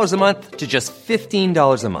 $30 a month to just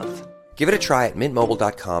 $15 a month. Give it a try at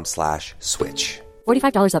mintmobile.com/switch.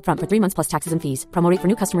 $45 up front for 3 months plus taxes and fees. Promo rate for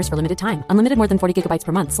new customers for limited time. Unlimited more than 40 gigabytes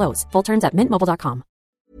per month. Slows full terms at mintmobile.com.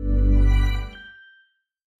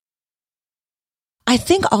 I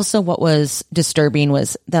think also what was disturbing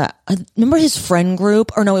was that, remember his friend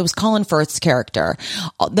group, or no, it was Colin Firth's character,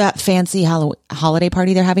 that fancy holiday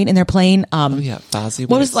party they're having, and they're playing, Fozzie.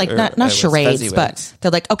 What was like, not charades, but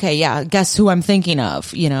they're like, okay, yeah, guess who I'm thinking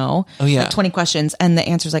of, you know? Oh yeah. Like 20 questions. And the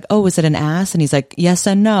answer's like, oh, is it an ass? And he's like, yes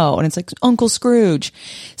and no. And it's like, Uncle Scrooge.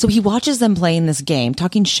 So he watches them playing this game,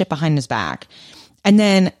 talking shit behind his back. And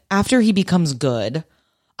then after he becomes good,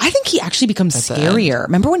 I think he actually becomes scarier.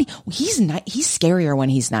 Remember when he's scarier when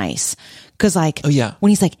he's nice. Cause like, when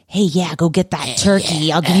he's like, hey, yeah, go get that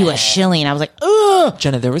turkey. I'll give you a shilling. I was like, ugh.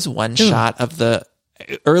 Jenna, there was one shot of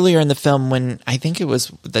earlier in the film when I think it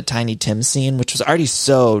was the Tiny Tim scene, which was already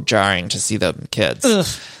so jarring to see the kids. Ugh.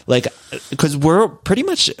 Like, cause we're pretty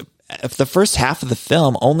much the first half of the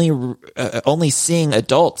film only seeing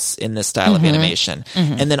adults in this style of animation.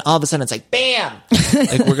 Mm-hmm. And then all of a sudden it's like, bam,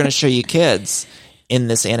 like we're going to show you kids in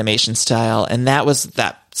this animation style. And that was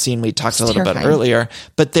that scene we talked a little bit earlier,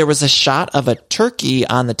 but there was a shot of a turkey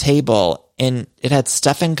on the table and it had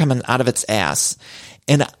stuffing coming out of its ass.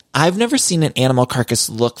 And I've never seen an animal carcass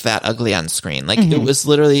look that ugly on screen. Like it was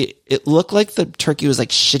literally, it looked like the turkey was like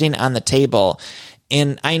shitting on the table.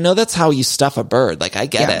 And I know that's how you stuff a bird. Like I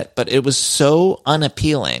get it, but it was so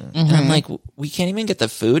unappealing. And I'm like, we can't even get the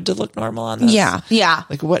food to look normal on this. Yeah. Yeah.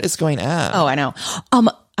 Like what is going on? Oh, I know.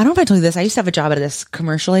 I don't know if I told you this. I used to have a job at this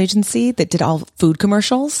commercial agency that did all food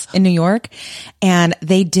commercials in New York. And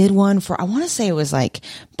they did one for, I want to say it was like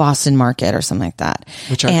Boston Market or something like that.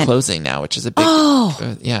 Which are closing now, which is a big,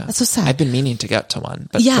 yeah. That's so sad. I've been meaning to get to one,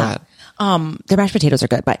 but go ahead. Their mashed potatoes are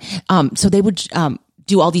good, but, so they would,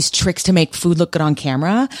 do all these tricks to make food look good on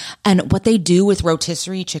camera. And what they do with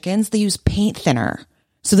rotisserie chickens, they use paint thinner.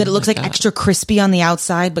 So that it looks like extra crispy on the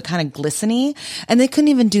outside, but kind of glistening. And they couldn't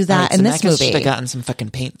even do that in this movie. Should have gotten some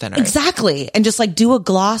fucking paint thinner. Exactly. And just like do a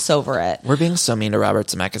gloss over it. We're being so mean to Robert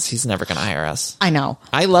Zemeckis. He's never going to hire us. I know.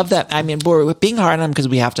 I love that. I mean, we're being hard on him because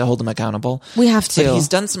we have to hold him accountable. We have to. But he's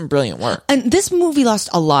done some brilliant work. And this movie lost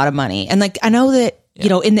a lot of money. And like, I know that, you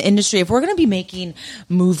know, in the industry, if we're going to be making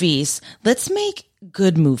movies, let's make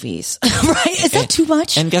good movies, right? Is that too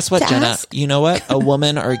much? And guess what, Jenna? Ask? You know what? A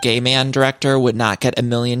woman or a gay man director would not get a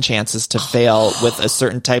million chances to fail with a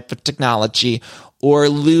certain type of technology or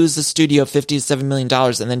lose the studio $50 to $7 million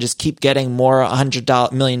and then just keep getting more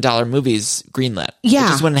 $100 million movies greenlit. Yeah. It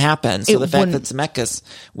just wouldn't happen. So the fact that Zemeckis,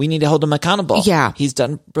 we need to hold him accountable. Yeah. He's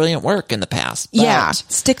done brilliant work in the past. But yeah.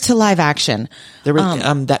 Stick to live action. There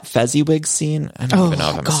was that Fezziwig scene. I don't even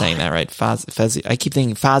know if I'm saying that right. Fezzi. I keep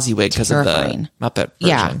thinking Fozziwig because of the Muppet version.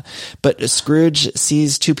 Yeah. But Scrooge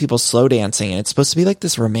sees two people slow dancing and it's supposed to be like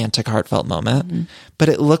this romantic, heartfelt moment. Mm-hmm. But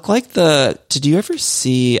it looked like did you ever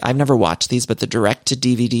see, I've never watched these, but the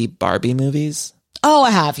direct-to-DVD Barbie movies? Oh, I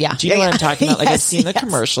have, yeah. Do you know what I'm talking about? Like, I've seen the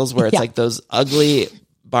commercials where it's like those ugly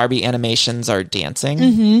Barbie animations are dancing.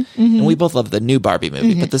 Mm-hmm, mm-hmm. And we both love the new Barbie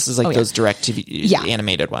movie, but this is like those direct-to-DVD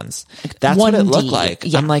animated ones. That's what it looked like.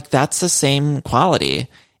 Yeah. I'm like, that's the same quality.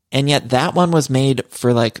 And yet that one was made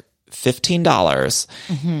for like $15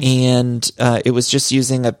 and it was just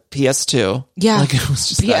using a PS2. Yeah. Like it was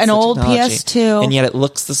just an old PS2. And yet it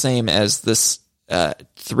looks the same as this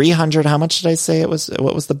 300. How much did I say it was?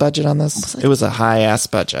 What was the budget on this? It was a high ass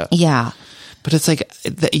budget. Yeah. But it's like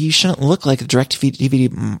you shouldn't look like a direct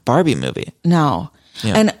DVD Barbie movie. No.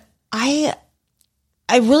 Yeah. And I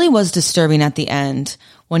really was disturbing at the end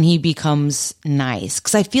when he becomes nice,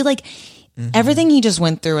 because I feel like everything he just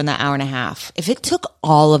went through in that hour and a half, if it took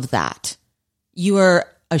all of that, you are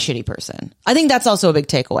a shitty person. I think that's also a big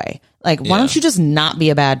takeaway. Like, why don't you just not be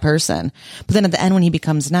a bad person? But then at the end, when he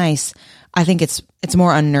becomes nice, I think it's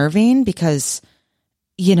more unnerving because,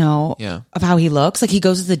 of how he looks. Like, he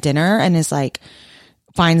goes to the dinner and is like,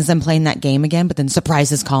 finds them playing that game again, but then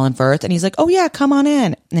surprises Colin Firth. And he's like, oh yeah, come on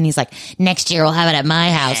in. And then he's like, next year we'll have it at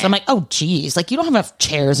my house. And I'm like, oh geez, like, you don't have enough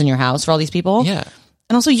chairs in your house for all these people. Yeah.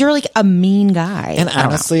 And also, you're like a mean guy. And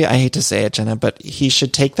honestly, I hate to say it, Jenna, but he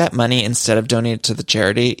should take that money instead of donating it to the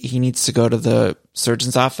charity. He needs to go to the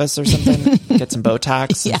surgeon's office or something, get some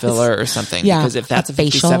Botox and filler or something. Yeah. Because if that's a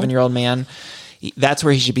 57-year-old man, that's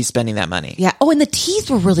where he should be spending that money. Yeah. Oh, and the teeth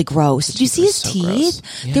were really gross. Did you see his teeth?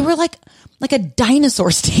 Yeah. They were like a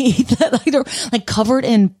dinosaur's teeth, they're like covered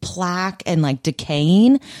in plaque and like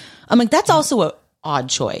decaying. I'm like, that's also a odd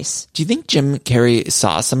choice. Do you think Jim Carrey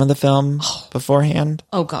saw some of the film beforehand?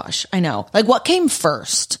 Oh gosh, I know. Like, what came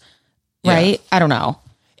first? Right? Yeah. I don't know.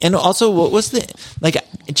 And also, what was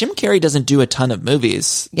Jim Carrey doesn't do a ton of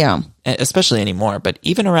movies. Yeah. Especially anymore. But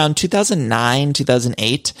even around 2009,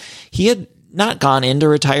 2008, he had not gone into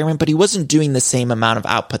retirement, but he wasn't doing the same amount of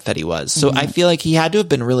output that he was. So I feel like he had to have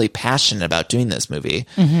been really passionate about doing this movie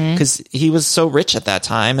because he was so rich at that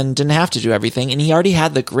time and didn't have to do everything. And he already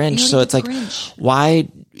had the Grinch. So it's like, why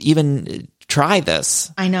even try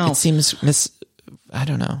this? I know. It seems I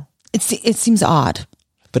don't know. It seems odd.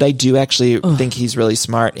 But I do actually think he's really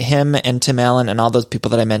smart. Him and Tim Allen and all those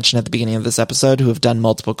people that I mentioned at the beginning of this episode who have done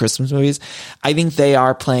multiple Christmas movies, I think they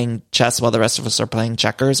are playing chess while the rest of us are playing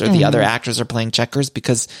checkers, or the other actors are playing checkers,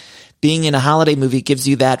 because being in a holiday movie gives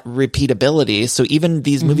you that repeatability. So even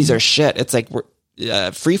these movies are shit. It's like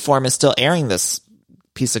Freeform is still airing this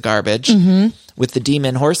piece of garbage with the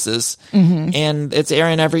demon horses, and it's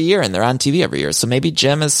airing every year, and they're on TV every year. So maybe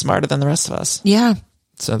Jim is smarter than the rest of us. Yeah.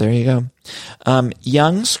 So there you go.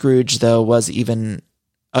 Young Scrooge, though, was even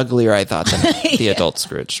uglier, I thought, than the adult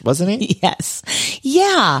Scrooge, wasn't he? Yes.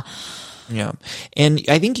 Yeah. Yeah. And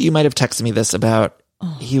I think you might have texted me this about,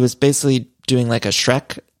 he was basically doing like a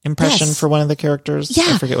Shrek impression for one of the characters. Yeah.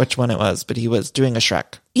 I forget which one it was, but he was doing a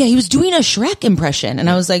Shrek. Yeah, he was doing a Shrek impression. And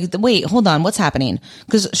I was like, wait, hold on, what's happening?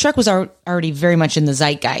 Because Shrek was already very much in the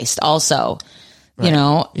zeitgeist also. Right.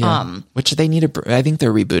 Yeah. Which they need I think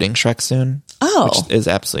they're rebooting Shrek soon. Oh. Which is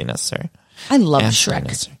absolutely necessary. I love Shrek.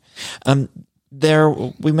 Necessary.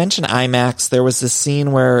 We mentioned IMAX. There was this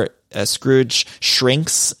scene where Scrooge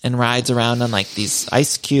shrinks and rides around on like these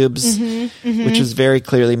ice cubes, which was very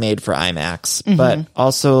clearly made for IMAX. But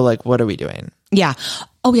also, like, what are we doing? Yeah.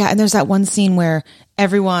 Oh, yeah. And there's that one scene where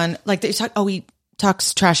everyone, like, he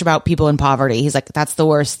talks trash about people in poverty. He's like, that's the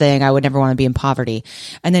worst thing. I would never want to be in poverty.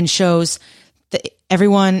 And then shows that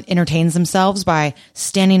everyone entertains themselves by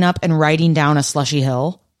standing up and riding down a slushy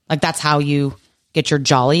hill. Like, that's how you get your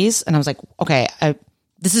jollies. And I was like, okay,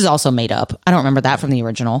 this is also made up. I don't remember that from the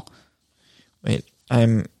original. Wait,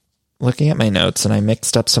 I'm looking at my notes and I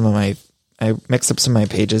mixed up some of my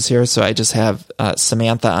pages here. So I just have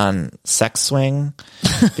Samantha on Sex Swing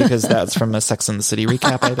because that's from a Sex and the City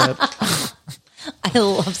recap I did. I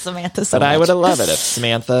love Samantha so much. But I would have loved it if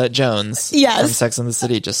Samantha Jones from Sex and the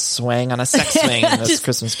City just swang on a sex swing in this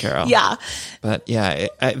Christmas Carol. Yeah. But yeah,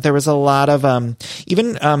 there was a lot of,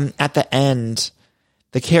 even at the end,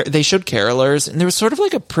 they showed carolers, and there was sort of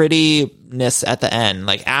like a prettiness at the end.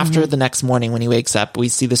 Like after the next morning when he wakes up, we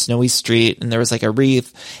see the snowy street, and there was like a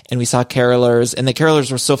wreath, and we saw carolers, and the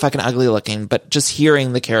carolers were so fucking ugly looking. But just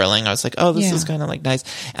hearing the caroling, I was like, oh, this is kind of like nice.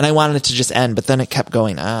 And I wanted it to just end, but then it kept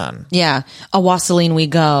going on. Yeah. A wassailing we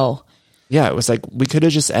go. Yeah, it was like we could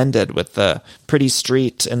have just ended with the pretty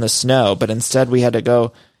street and the snow, but instead we had to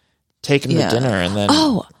go take him to dinner and then...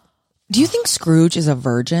 Oh, do you think Scrooge is a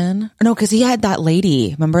virgin? No, because he had that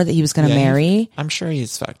lady, remember, that he was going to marry? I'm sure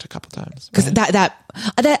he's fucked a couple times. Because right? that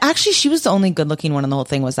actually, she was the only good looking one in the whole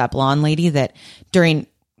thing, was that blonde lady that during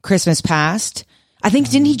Christmas past, I think,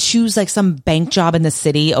 didn't he choose like some bank job in the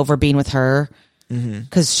city over being with her?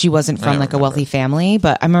 Because she wasn't from like a wealthy family.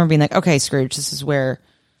 But I remember being like, okay, Scrooge, this is where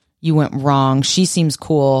you went wrong. She seems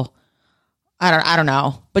cool. I don't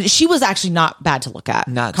know, but she was actually not bad to look at,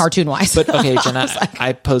 not cartoon wise. But okay, Jenna,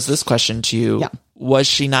 I pose this question to you: was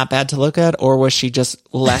she not bad to look at, or was she just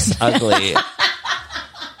less ugly,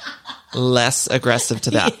 less aggressive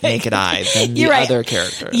to the naked eye than the other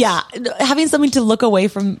characters? Yeah, having something to look away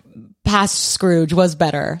from past Scrooge was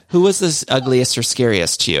better. Who was the ugliest or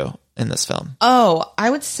scariest to you in this film? Oh,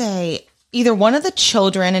 I would say either one of the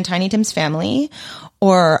children in Tiny Tim's family,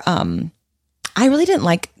 or I really didn't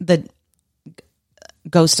like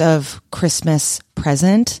Ghost of Christmas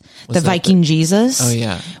Present, the Viking Jesus. Oh,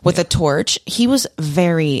 yeah. With a torch. He was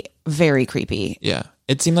very, very creepy. Yeah.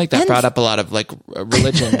 It seemed like that brought up a lot of like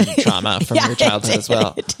religion trauma from your childhood as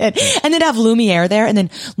well. It did. And then have Lumiere there, and then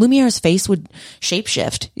Lumiere's face would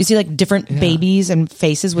shapeshift. You see like different babies and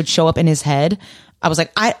faces would show up in his head. I was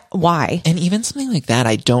like, why? And even something like that,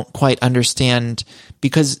 I don't quite understand,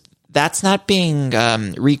 because that's not being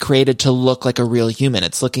recreated to look like a real human.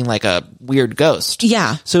 It's looking like a weird ghost.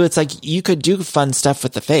 Yeah. So it's like you could do fun stuff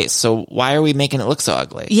with the face. So why are we making it look so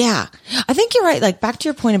ugly? Yeah. I think you're right. Like back to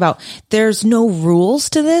your point about there's no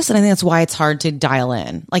rules to this. And I think that's why it's hard to dial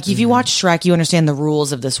in. Like if you watch Shrek, you understand the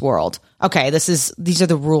rules of this world. Okay. These are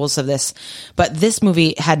the rules of this. But this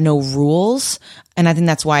movie had no rules. And I think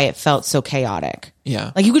that's why it felt so chaotic.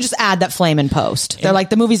 Yeah. Like you could just add that flame in post. They're like,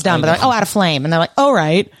 the movie's done, but they're like, oh, add a flame. And they're like, all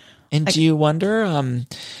right. And do you wonder,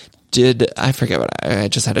 I forget what I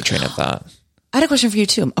just had a train of thought. I had a question for you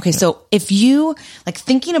too. Okay. So if you like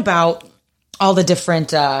thinking about all the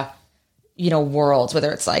different, worlds,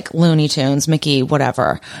 whether it's like Looney Tunes, Mickey,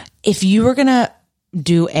 whatever, if you were going to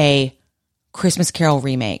do a Christmas Carol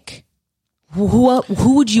remake, who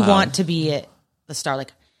would you want to be the star?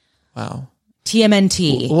 Like, wow.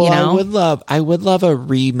 TMNT, well, I would love a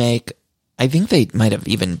remake. I think they might have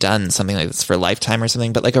even done something like this for Lifetime or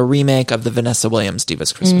something, but like a remake of the Vanessa Williams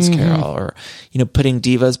Divas Christmas Carol, or, putting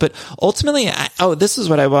divas. But ultimately, this is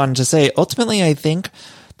what I wanted to say. Ultimately, I think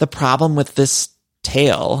the problem with this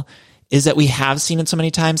tale is that we have seen it so many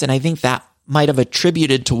times. And I think that might have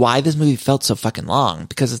attributed to why this movie felt so fucking long,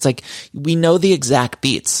 because it's like, we know the exact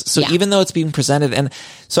beats. So even though it's being presented, and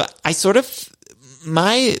so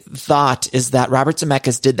my thought is that Robert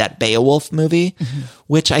Zemeckis did that Beowulf movie,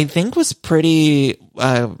 which I think was pretty,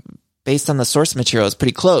 based on the source material, is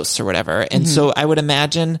pretty close or whatever. And so I would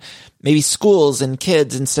imagine maybe schools and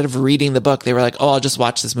kids, instead of reading the book, they were like, oh, I'll just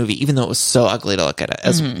watch this movie, even though it was so ugly to look at it,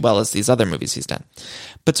 as well as these other movies he's done.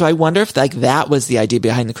 But so I wonder if like that was the idea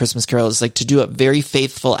behind the Christmas Carol, is like to do a very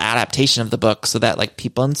faithful adaptation of the book so that like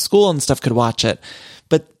people in school and stuff could watch it.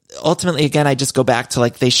 But ultimately, again, I just go back to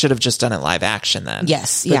like, they should have just done it live action then.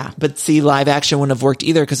 Yes. But see, live action wouldn't have worked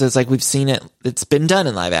either, because it's like, we've seen it. It's been done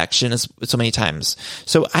in live action so many times.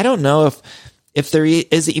 So I don't know if there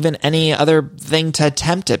is even any other thing to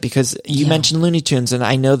attempt it, because you mentioned Looney Tunes, and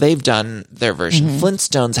I know they've done their version.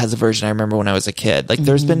 Flintstones has a version I remember when I was a kid. Like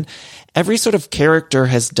there's been, every sort of character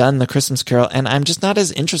has done the Christmas Carol, and I'm just not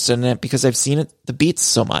as interested in it because I've seen it, the beats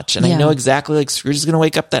so much. And I know exactly, like, Scrooge is going to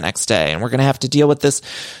wake up the next day, and we're going to have to deal with this,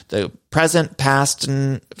 the present, past,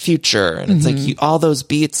 and future. And it's like, all those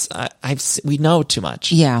beats, we know too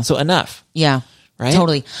much. Yeah. So enough. Yeah. Right?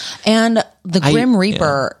 Totally. And the Grim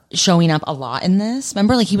Reaper showing up a lot in this.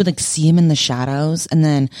 Remember, like, he would like see him in the shadows, and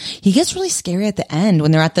then he gets really scary at the end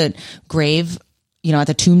when they're at the grave, at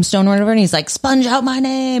the tombstone or whatever, and he's like, sponge out my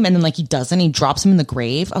name. And then like he doesn't, he drops him in the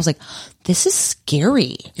grave. I was like, this is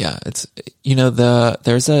scary. Yeah. It's,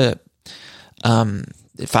 there's a,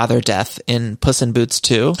 Father Death in Puss in Boots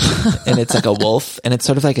 2, and it's like a wolf, and it's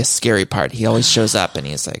sort of like a scary part. He always shows up and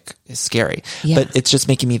he's like, it's scary. Yeah. But it's just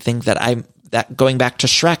making me think that going back to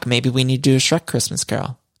Shrek, maybe we need to do a Shrek Christmas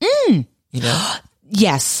Carol.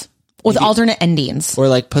 Yes. With alternate endings. Or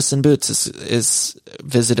like Puss in Boots is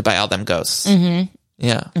visited by all them ghosts.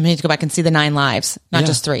 Yeah. I need to go back and see the 9 lives, not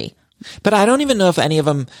just 3. But I don't even know if any of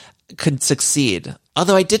them could succeed.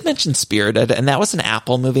 Although I did mention Spirited, and that was an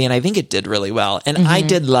Apple movie, and I think it did really well. And I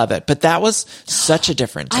did love it, but that was such a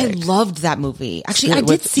different take. I loved that movie. Actually, I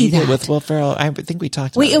did see that. With Will Ferrell. I think we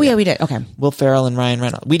talked about it. Yeah, we did. Okay. Will Ferrell and Ryan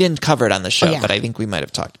Reynolds. We didn't cover it on the show, but I think we might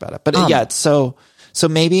have talked about it. But it's so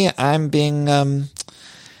maybe I'm being...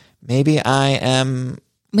 Maybe I am.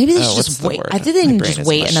 Maybe they should just wait. I think they can just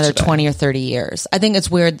wait another 20 or 30 years. I think it's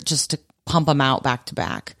weird just to pump them out back to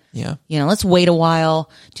back. Yeah. Let's wait a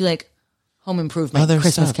while. Do like Home Improvement,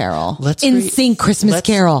 Christmas Carol. Let's NSYNC Christmas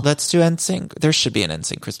Carol. Let's do NSYNC. There should be an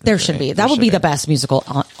NSYNC Christmas. There should be. That would be the best musical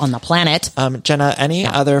on the planet. Jenna, any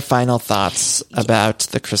other final thoughts about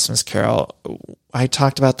the Christmas Carol? I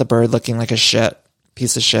talked about the bird looking like a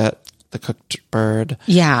piece of shit. The cooked bird.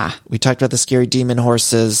 Yeah. We talked about the scary demon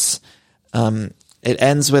horses. It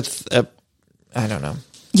ends with I don't know.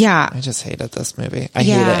 Yeah. I just hated this movie. I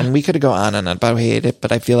hate it. And we could go on and on about how we hate it,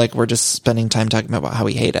 but I feel like we're just spending time talking about how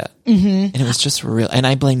we hate it. And it was just real. And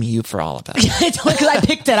I blame you for all of that. Because I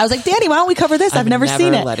picked it. I was like, Danny, why don't we cover this? I've never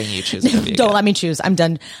seen it. Letting you choose a movie Don't let me choose. I'm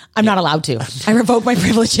done. I'm not allowed to. I revoke my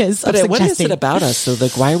privileges. But what is it about us? So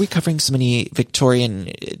like, why are we covering so many Victorian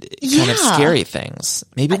kind of scary things?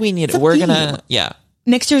 Maybe we need,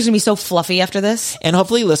 Next year is going to be so fluffy after this. And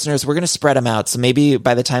hopefully listeners, we're going to spread them out. So maybe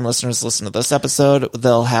by the time listeners listen to this episode,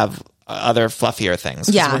 they'll have other fluffier things.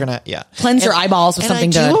 Yeah. We're gonna, cleanse your eyeballs with something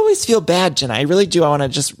good. I do good. always feel bad, Jenna. I really do. I want to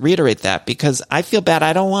just reiterate that because I feel bad.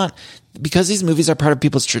 I don't want, because these movies are part of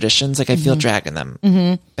people's traditions. Like I feel dragging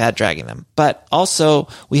them, bad dragging them. But also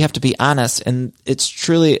we have to be honest, and it's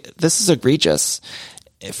truly, this is egregious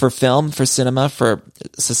for film, for cinema, for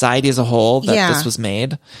society as a whole that this was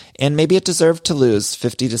made. And maybe it deserved to lose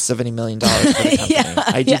 $50 to $70 million for the company.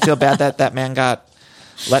 I do feel bad that that man got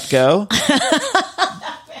let go.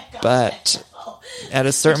 But at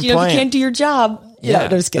a certain point, you can't do your job. Yeah, no,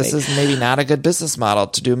 just kidding. This is maybe not a good business model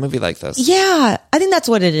to do a movie like this. Yeah, I think that's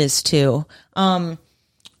what it is too. Jenna,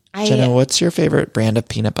 what's your favorite brand of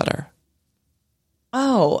peanut butter?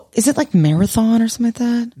 Oh, is it like Marathon or something like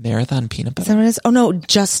that? Marathon peanut butter? Is that what it is? Oh no,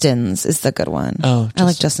 Justin's is the good one. Oh, I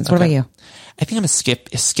like Justin's. What about you? I think I'm a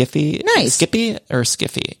Skippy. Nice. Skippy or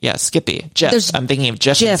Skiffy? Yeah, Skippy. Jeff. I'm thinking of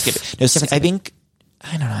Jeff and Skippy. No, I think,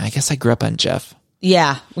 I don't know. I guess I grew up on Jeff.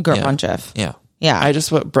 Yeah, we grew up on Jeff. Yeah. Yeah. I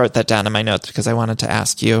just wrote that down in my notes because I wanted to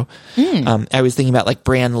ask you. I was thinking about like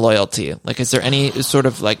brand loyalty. Like, is there any sort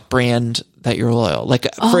of like brand that you're loyal? Like,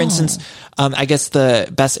 for instance, I guess the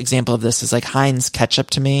best example of this is like Heinz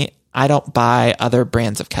ketchup to me. I don't buy other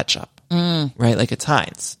brands of ketchup, right? Like it's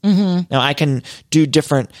Heinz. Now I can do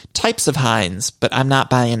different types of Heinz, but I'm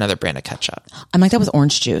not buying another brand of ketchup. I'm like that with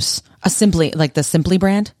orange juice. Like the Simply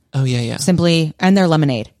brand. Oh yeah. Simply, and their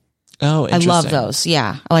lemonade. Oh, I love those.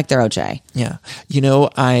 Yeah. I like their OJ. Yeah. You know,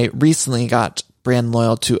 I recently got brand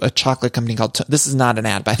loyal to a chocolate company called, this is not an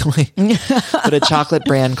ad, by the way, but a chocolate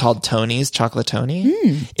brand called Tony's, Chocolate Tony.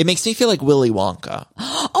 It makes me feel like Willy Wonka.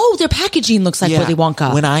 Oh, their packaging looks like Willy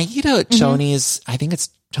Wonka. When I eat a Tony's, I think it's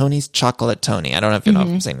Tony's Chocolate Tony. I don't know if you know if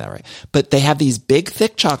I'm saying that right, but they have these big,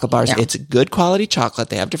 thick chocolate bars. Yeah. It's good quality chocolate.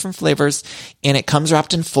 They have different flavors and it comes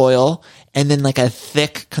wrapped in foil and then like a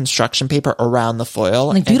thick construction paper around the foil.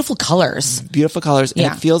 Like beautiful colors. Beautiful colors. And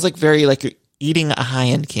it feels like very like you're eating a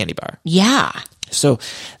high-end candy bar. Yeah. So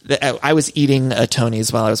I was eating a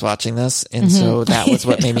Tony's while I was watching this. And so that was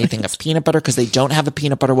what made me think of peanut butter because they don't have a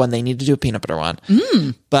peanut butter one. They need to do a peanut butter one.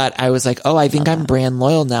 But I was like, oh, I think I'm brand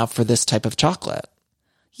loyal now for this type of chocolate.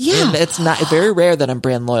 Yeah. And it's very rare that I'm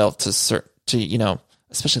brand loyal to, you know,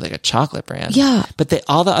 especially like a chocolate brand. Yeah. But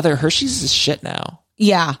all the other Hershey's is shit now.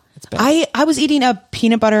 Yeah. I was eating a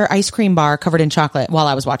peanut butter ice cream bar covered in chocolate while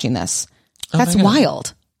I was watching this. That's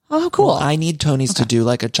wild. Oh, how cool. Well, I need Tony's to do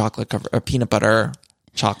like a peanut butter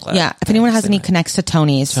chocolate. Yeah. If anyone has any connects to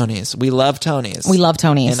Tony's. We love Tony's. We love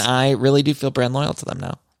Tony's. And I really do feel brand loyal to them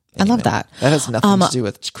now. Anyway, I love that. That has nothing to do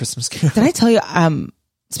with Christmas Carol. Did I tell you,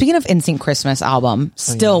 speaking of NSYNC Christmas album,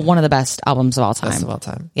 still one of the best albums of all time. Best of all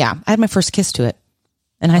time. Yeah. I had my first kiss to it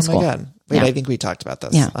in high school. Oh my God. Wait, I think we talked about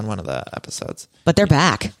this on one of the episodes. But they're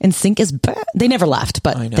back. NSYNC is back. They never left,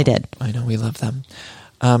 but they did. I know. We love them.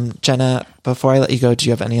 Jenna, before I let you go, do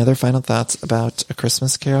you have any other final thoughts about A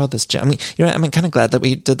Christmas Carol? I'm kind of glad that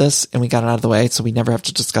we did this and we got it out of the way so we never have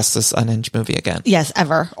to discuss this unhinged movie again. Yes,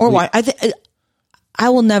 ever. I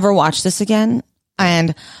will never watch this again.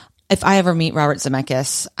 And if I ever meet Robert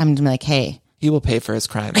Zemeckis, I'm going to be like, hey. He will pay for his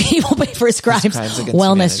crimes. He will pay for his crimes. Wellness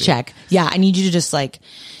humanity. Check. Yeah, I need you to just like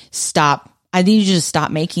stop. I need you to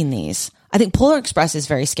stop making these. I think Polar Express is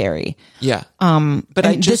very scary. Yeah.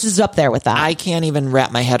 But this is up there with that. I can't even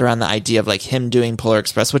wrap my head around the idea of like him doing Polar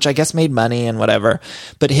Express, which I guess made money and whatever,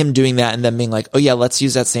 but him doing that and then being like, oh yeah, let's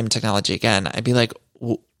use that same technology again. I'd be like,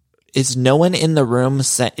 is no one in the room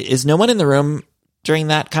during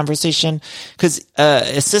that conversation? Cause,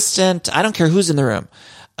 assistant, I don't care who's in the room.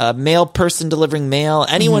 A male person delivering mail,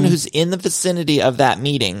 anyone who's in the vicinity of that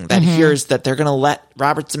meeting that hears that they're going to let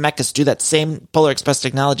Robert Zemeckis do that same Polar Express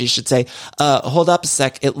technology should say, hold up a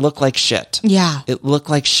sec. It looked like shit. Yeah. It looked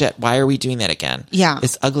like shit. Why are we doing that again? Yeah.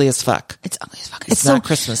 It's ugly as fuck. It's not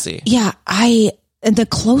Christmassy. Yeah. And the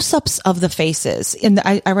close-ups of the faces, and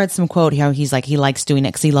I read some quote how he's like, he likes doing it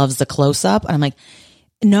because he loves the close-up. And I'm like,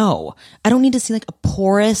 no, I don't need to see like a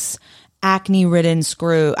porous, acne-ridden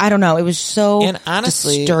Scrooge. I don't know. It was so and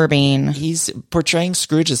honestly, disturbing. He's portraying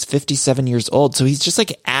Scrooge as 57 years old, so he's just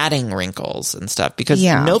like adding wrinkles and stuff because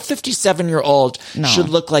no 57-year-old should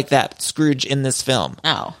look like that Scrooge in this film.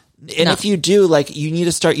 Oh. And if you do, like, you need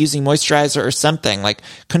to start using moisturizer or something. Like,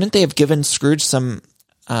 couldn't they have given Scrooge some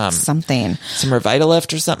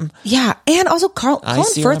Revitalift or something? Yeah, and also Colin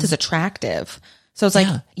Firth is attractive. So it's like,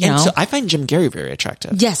 you know. So I find Jim Carrey very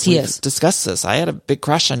attractive. Yes, he is. Discussed this. I had a big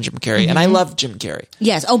crush on Jim Carrey, and I love Jim Carrey.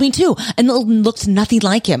 Yes. Oh, me too. And it looked nothing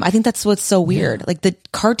like him. I think that's what's so weird. Like the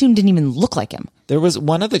cartoon didn't even look like him. There was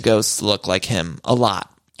one of the ghosts looked like him a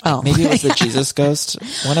lot. Oh. Maybe it was the Jesus ghost.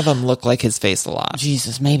 One of them looked like his face a lot.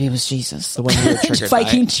 Jesus. Maybe it was Jesus. The one you were triggered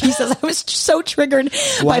Viking by. Jesus. I was so triggered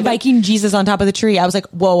by Viking Jesus on top of the tree. I was like,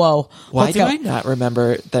 whoa. Why do I not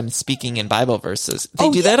remember them speaking in Bible verses? They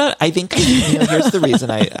do that. I think, here's the reason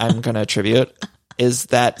I'm going to attribute is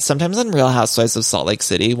that sometimes on Real Housewives of Salt Lake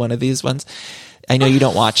City, one of these ones, I know you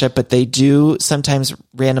don't watch it, but they do sometimes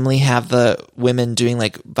randomly have the women doing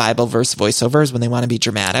like Bible verse voiceovers when they want to be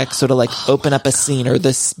dramatic. So to like open up a scene, or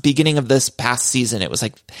this beginning of this past season, it was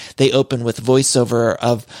like they open with voiceover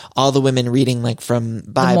of all the women reading like from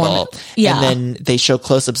Bible. Yeah. And then they show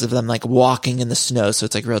close-ups of them like walking in the snow. So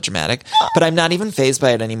it's like real dramatic, but I'm not even fazed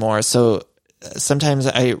by it anymore. So sometimes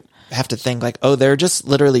I have to think like, oh, they're just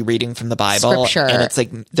literally reading from the Bible. Scripture. And it's like,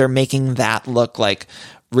 they're making that look like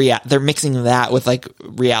they're mixing that with like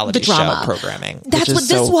reality show programming. That's which what is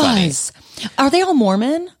this so was. Funny. Are they all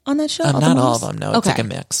Mormon on that show? Not all of them. No, it's like a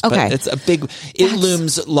mix. But it's a big. It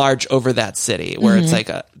looms large over that city where it's like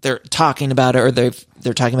they're talking about it, or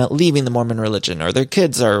they're talking about leaving the Mormon religion, or their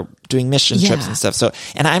kids are doing mission trips and stuff. So,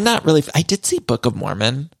 and I'm not really. I did see Book of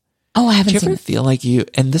Mormon. Oh, I haven't. Do you ever feel like you?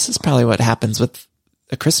 And this is probably what happens with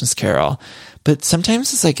A Christmas Carol, but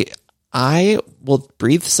sometimes it's like, I will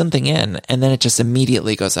breathe something in and then it just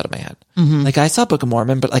immediately goes out of my head. Mm-hmm. Like I saw Book of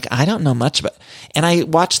Mormon, but like I don't know much about, and I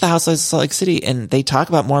watched The Housewives of Salt Lake City and they talk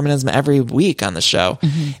about Mormonism every week on the show.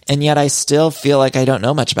 Mm-hmm. And yet I still feel like I don't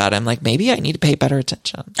know much about it. I'm like, maybe I need to pay better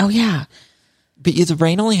attention. Oh yeah. But the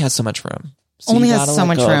brain only has so much room. So only has so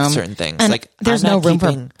much room. Certain things. And like there's no room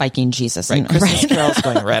for Viking Jesus. Right. Christmas Carol's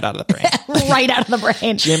going right out of the brain. Right out of the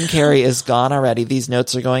brain. Jim Carrey is gone already. These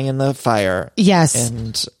notes are going in the fire. Yes.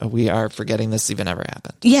 And we are forgetting this even ever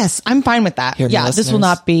happened. Yes. I'm fine with that. This will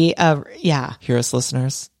not be Hear us,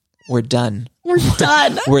 listeners. We're done. We're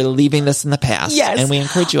done. We're leaving this in the past. Yes. And we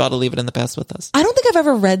encourage you all to leave it in the past with us. I don't think I've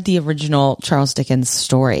ever read the original Charles Dickens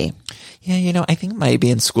story. Yeah, I think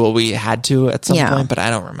maybe in school we had to at some point, but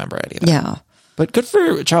I don't remember it either. Yeah. But good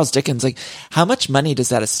for Charles Dickens. Like, how much money does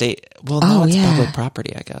that estate? Well, no, it's public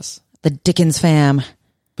property, I guess. The Dickens fam.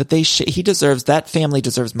 But that family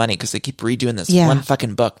deserves money because they keep redoing this one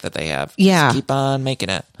fucking book that they have. Yeah. Just keep on making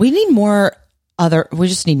it. We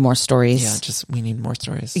just need more stories. Yeah, we need more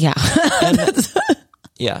stories. Yeah.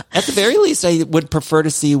 Yeah. At the very least, I would prefer to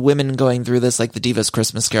see women going through this, like the Divas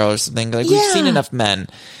Christmas Carol or something. Like, we've seen enough men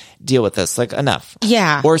deal with this. Like, enough.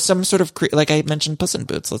 Yeah. Or some sort of, like I mentioned, Puss in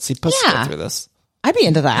Boots. Let's see Puss go through this. I'd be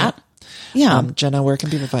into that. Yeah. Jenna, where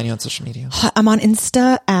can people find you on social media? I'm on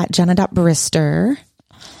Insta at jenna.brister.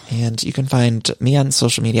 And you can find me on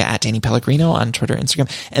social media at Danny Pellegrino on Twitter,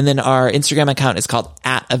 Instagram. And then our Instagram account is called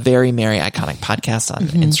at A Very Merry Iconic Podcast on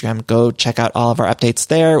Instagram. Go check out all of our updates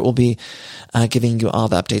there. We'll be giving you all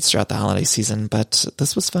the updates throughout the holiday season. But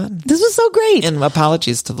this was fun. This was so great. And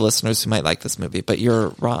apologies to the listeners who might like this movie, but you're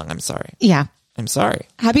wrong. I'm sorry. Yeah. I'm sorry.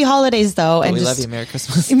 Happy holidays, though. And we love you. Merry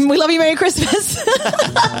Christmas. We love you. Merry Christmas.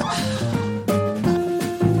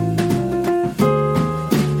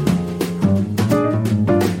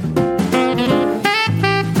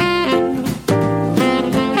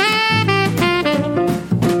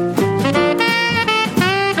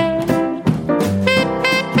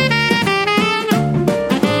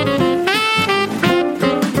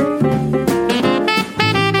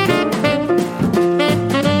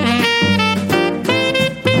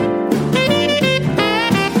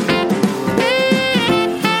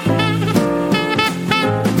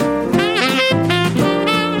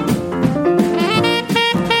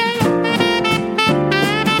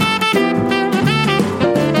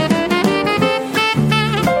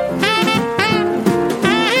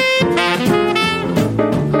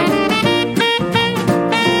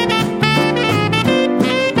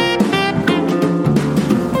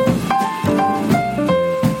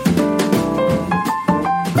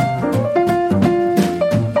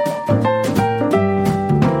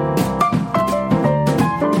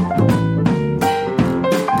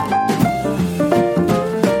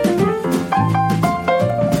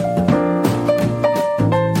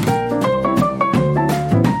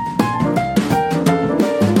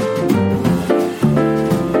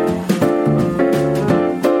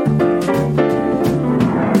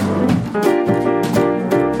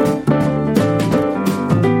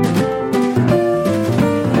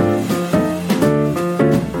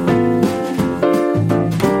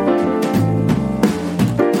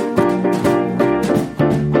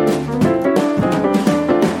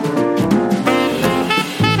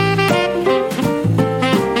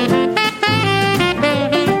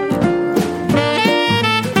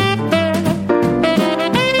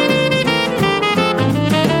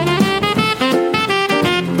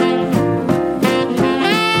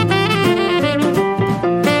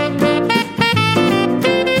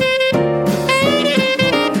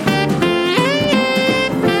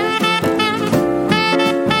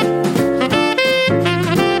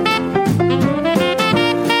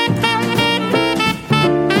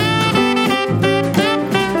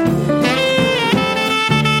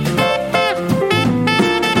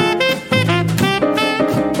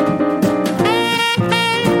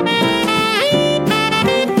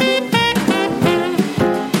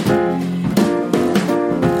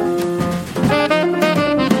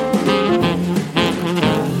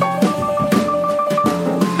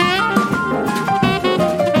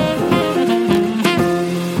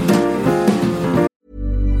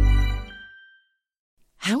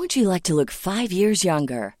 you like to look 5 years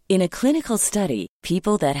younger? In a clinical study,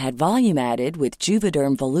 people that had volume added with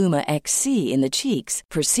Juvederm Voluma XC in the cheeks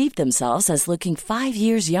perceived themselves as looking 5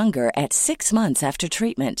 years younger at 6 months after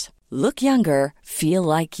treatment. Look younger, feel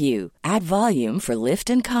like you. Add volume for lift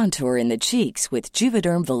and contour in the cheeks with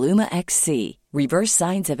Juvederm Voluma XC. Reverse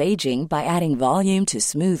signs of aging by adding volume to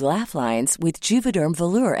smooth laugh lines with Juvederm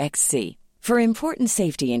Volure XC. For important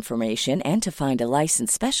safety information and to find a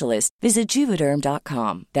licensed specialist, visit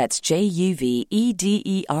Juvederm.com. That's JUVEDERM.com.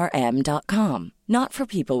 Not for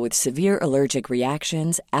people with severe allergic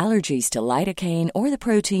reactions, allergies to lidocaine, or the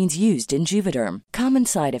proteins used in Juvederm. Common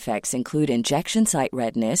side effects include injection site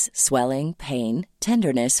redness, swelling, pain,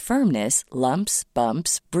 tenderness, firmness, lumps,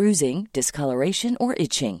 bumps, bruising, discoloration, or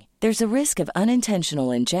itching. There's a risk of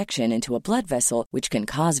unintentional injection into a blood vessel, which can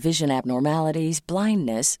cause vision abnormalities,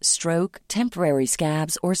 blindness, stroke, temporary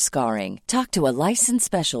scabs, or scarring. Talk to a licensed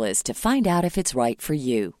specialist to find out if it's right for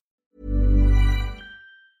you.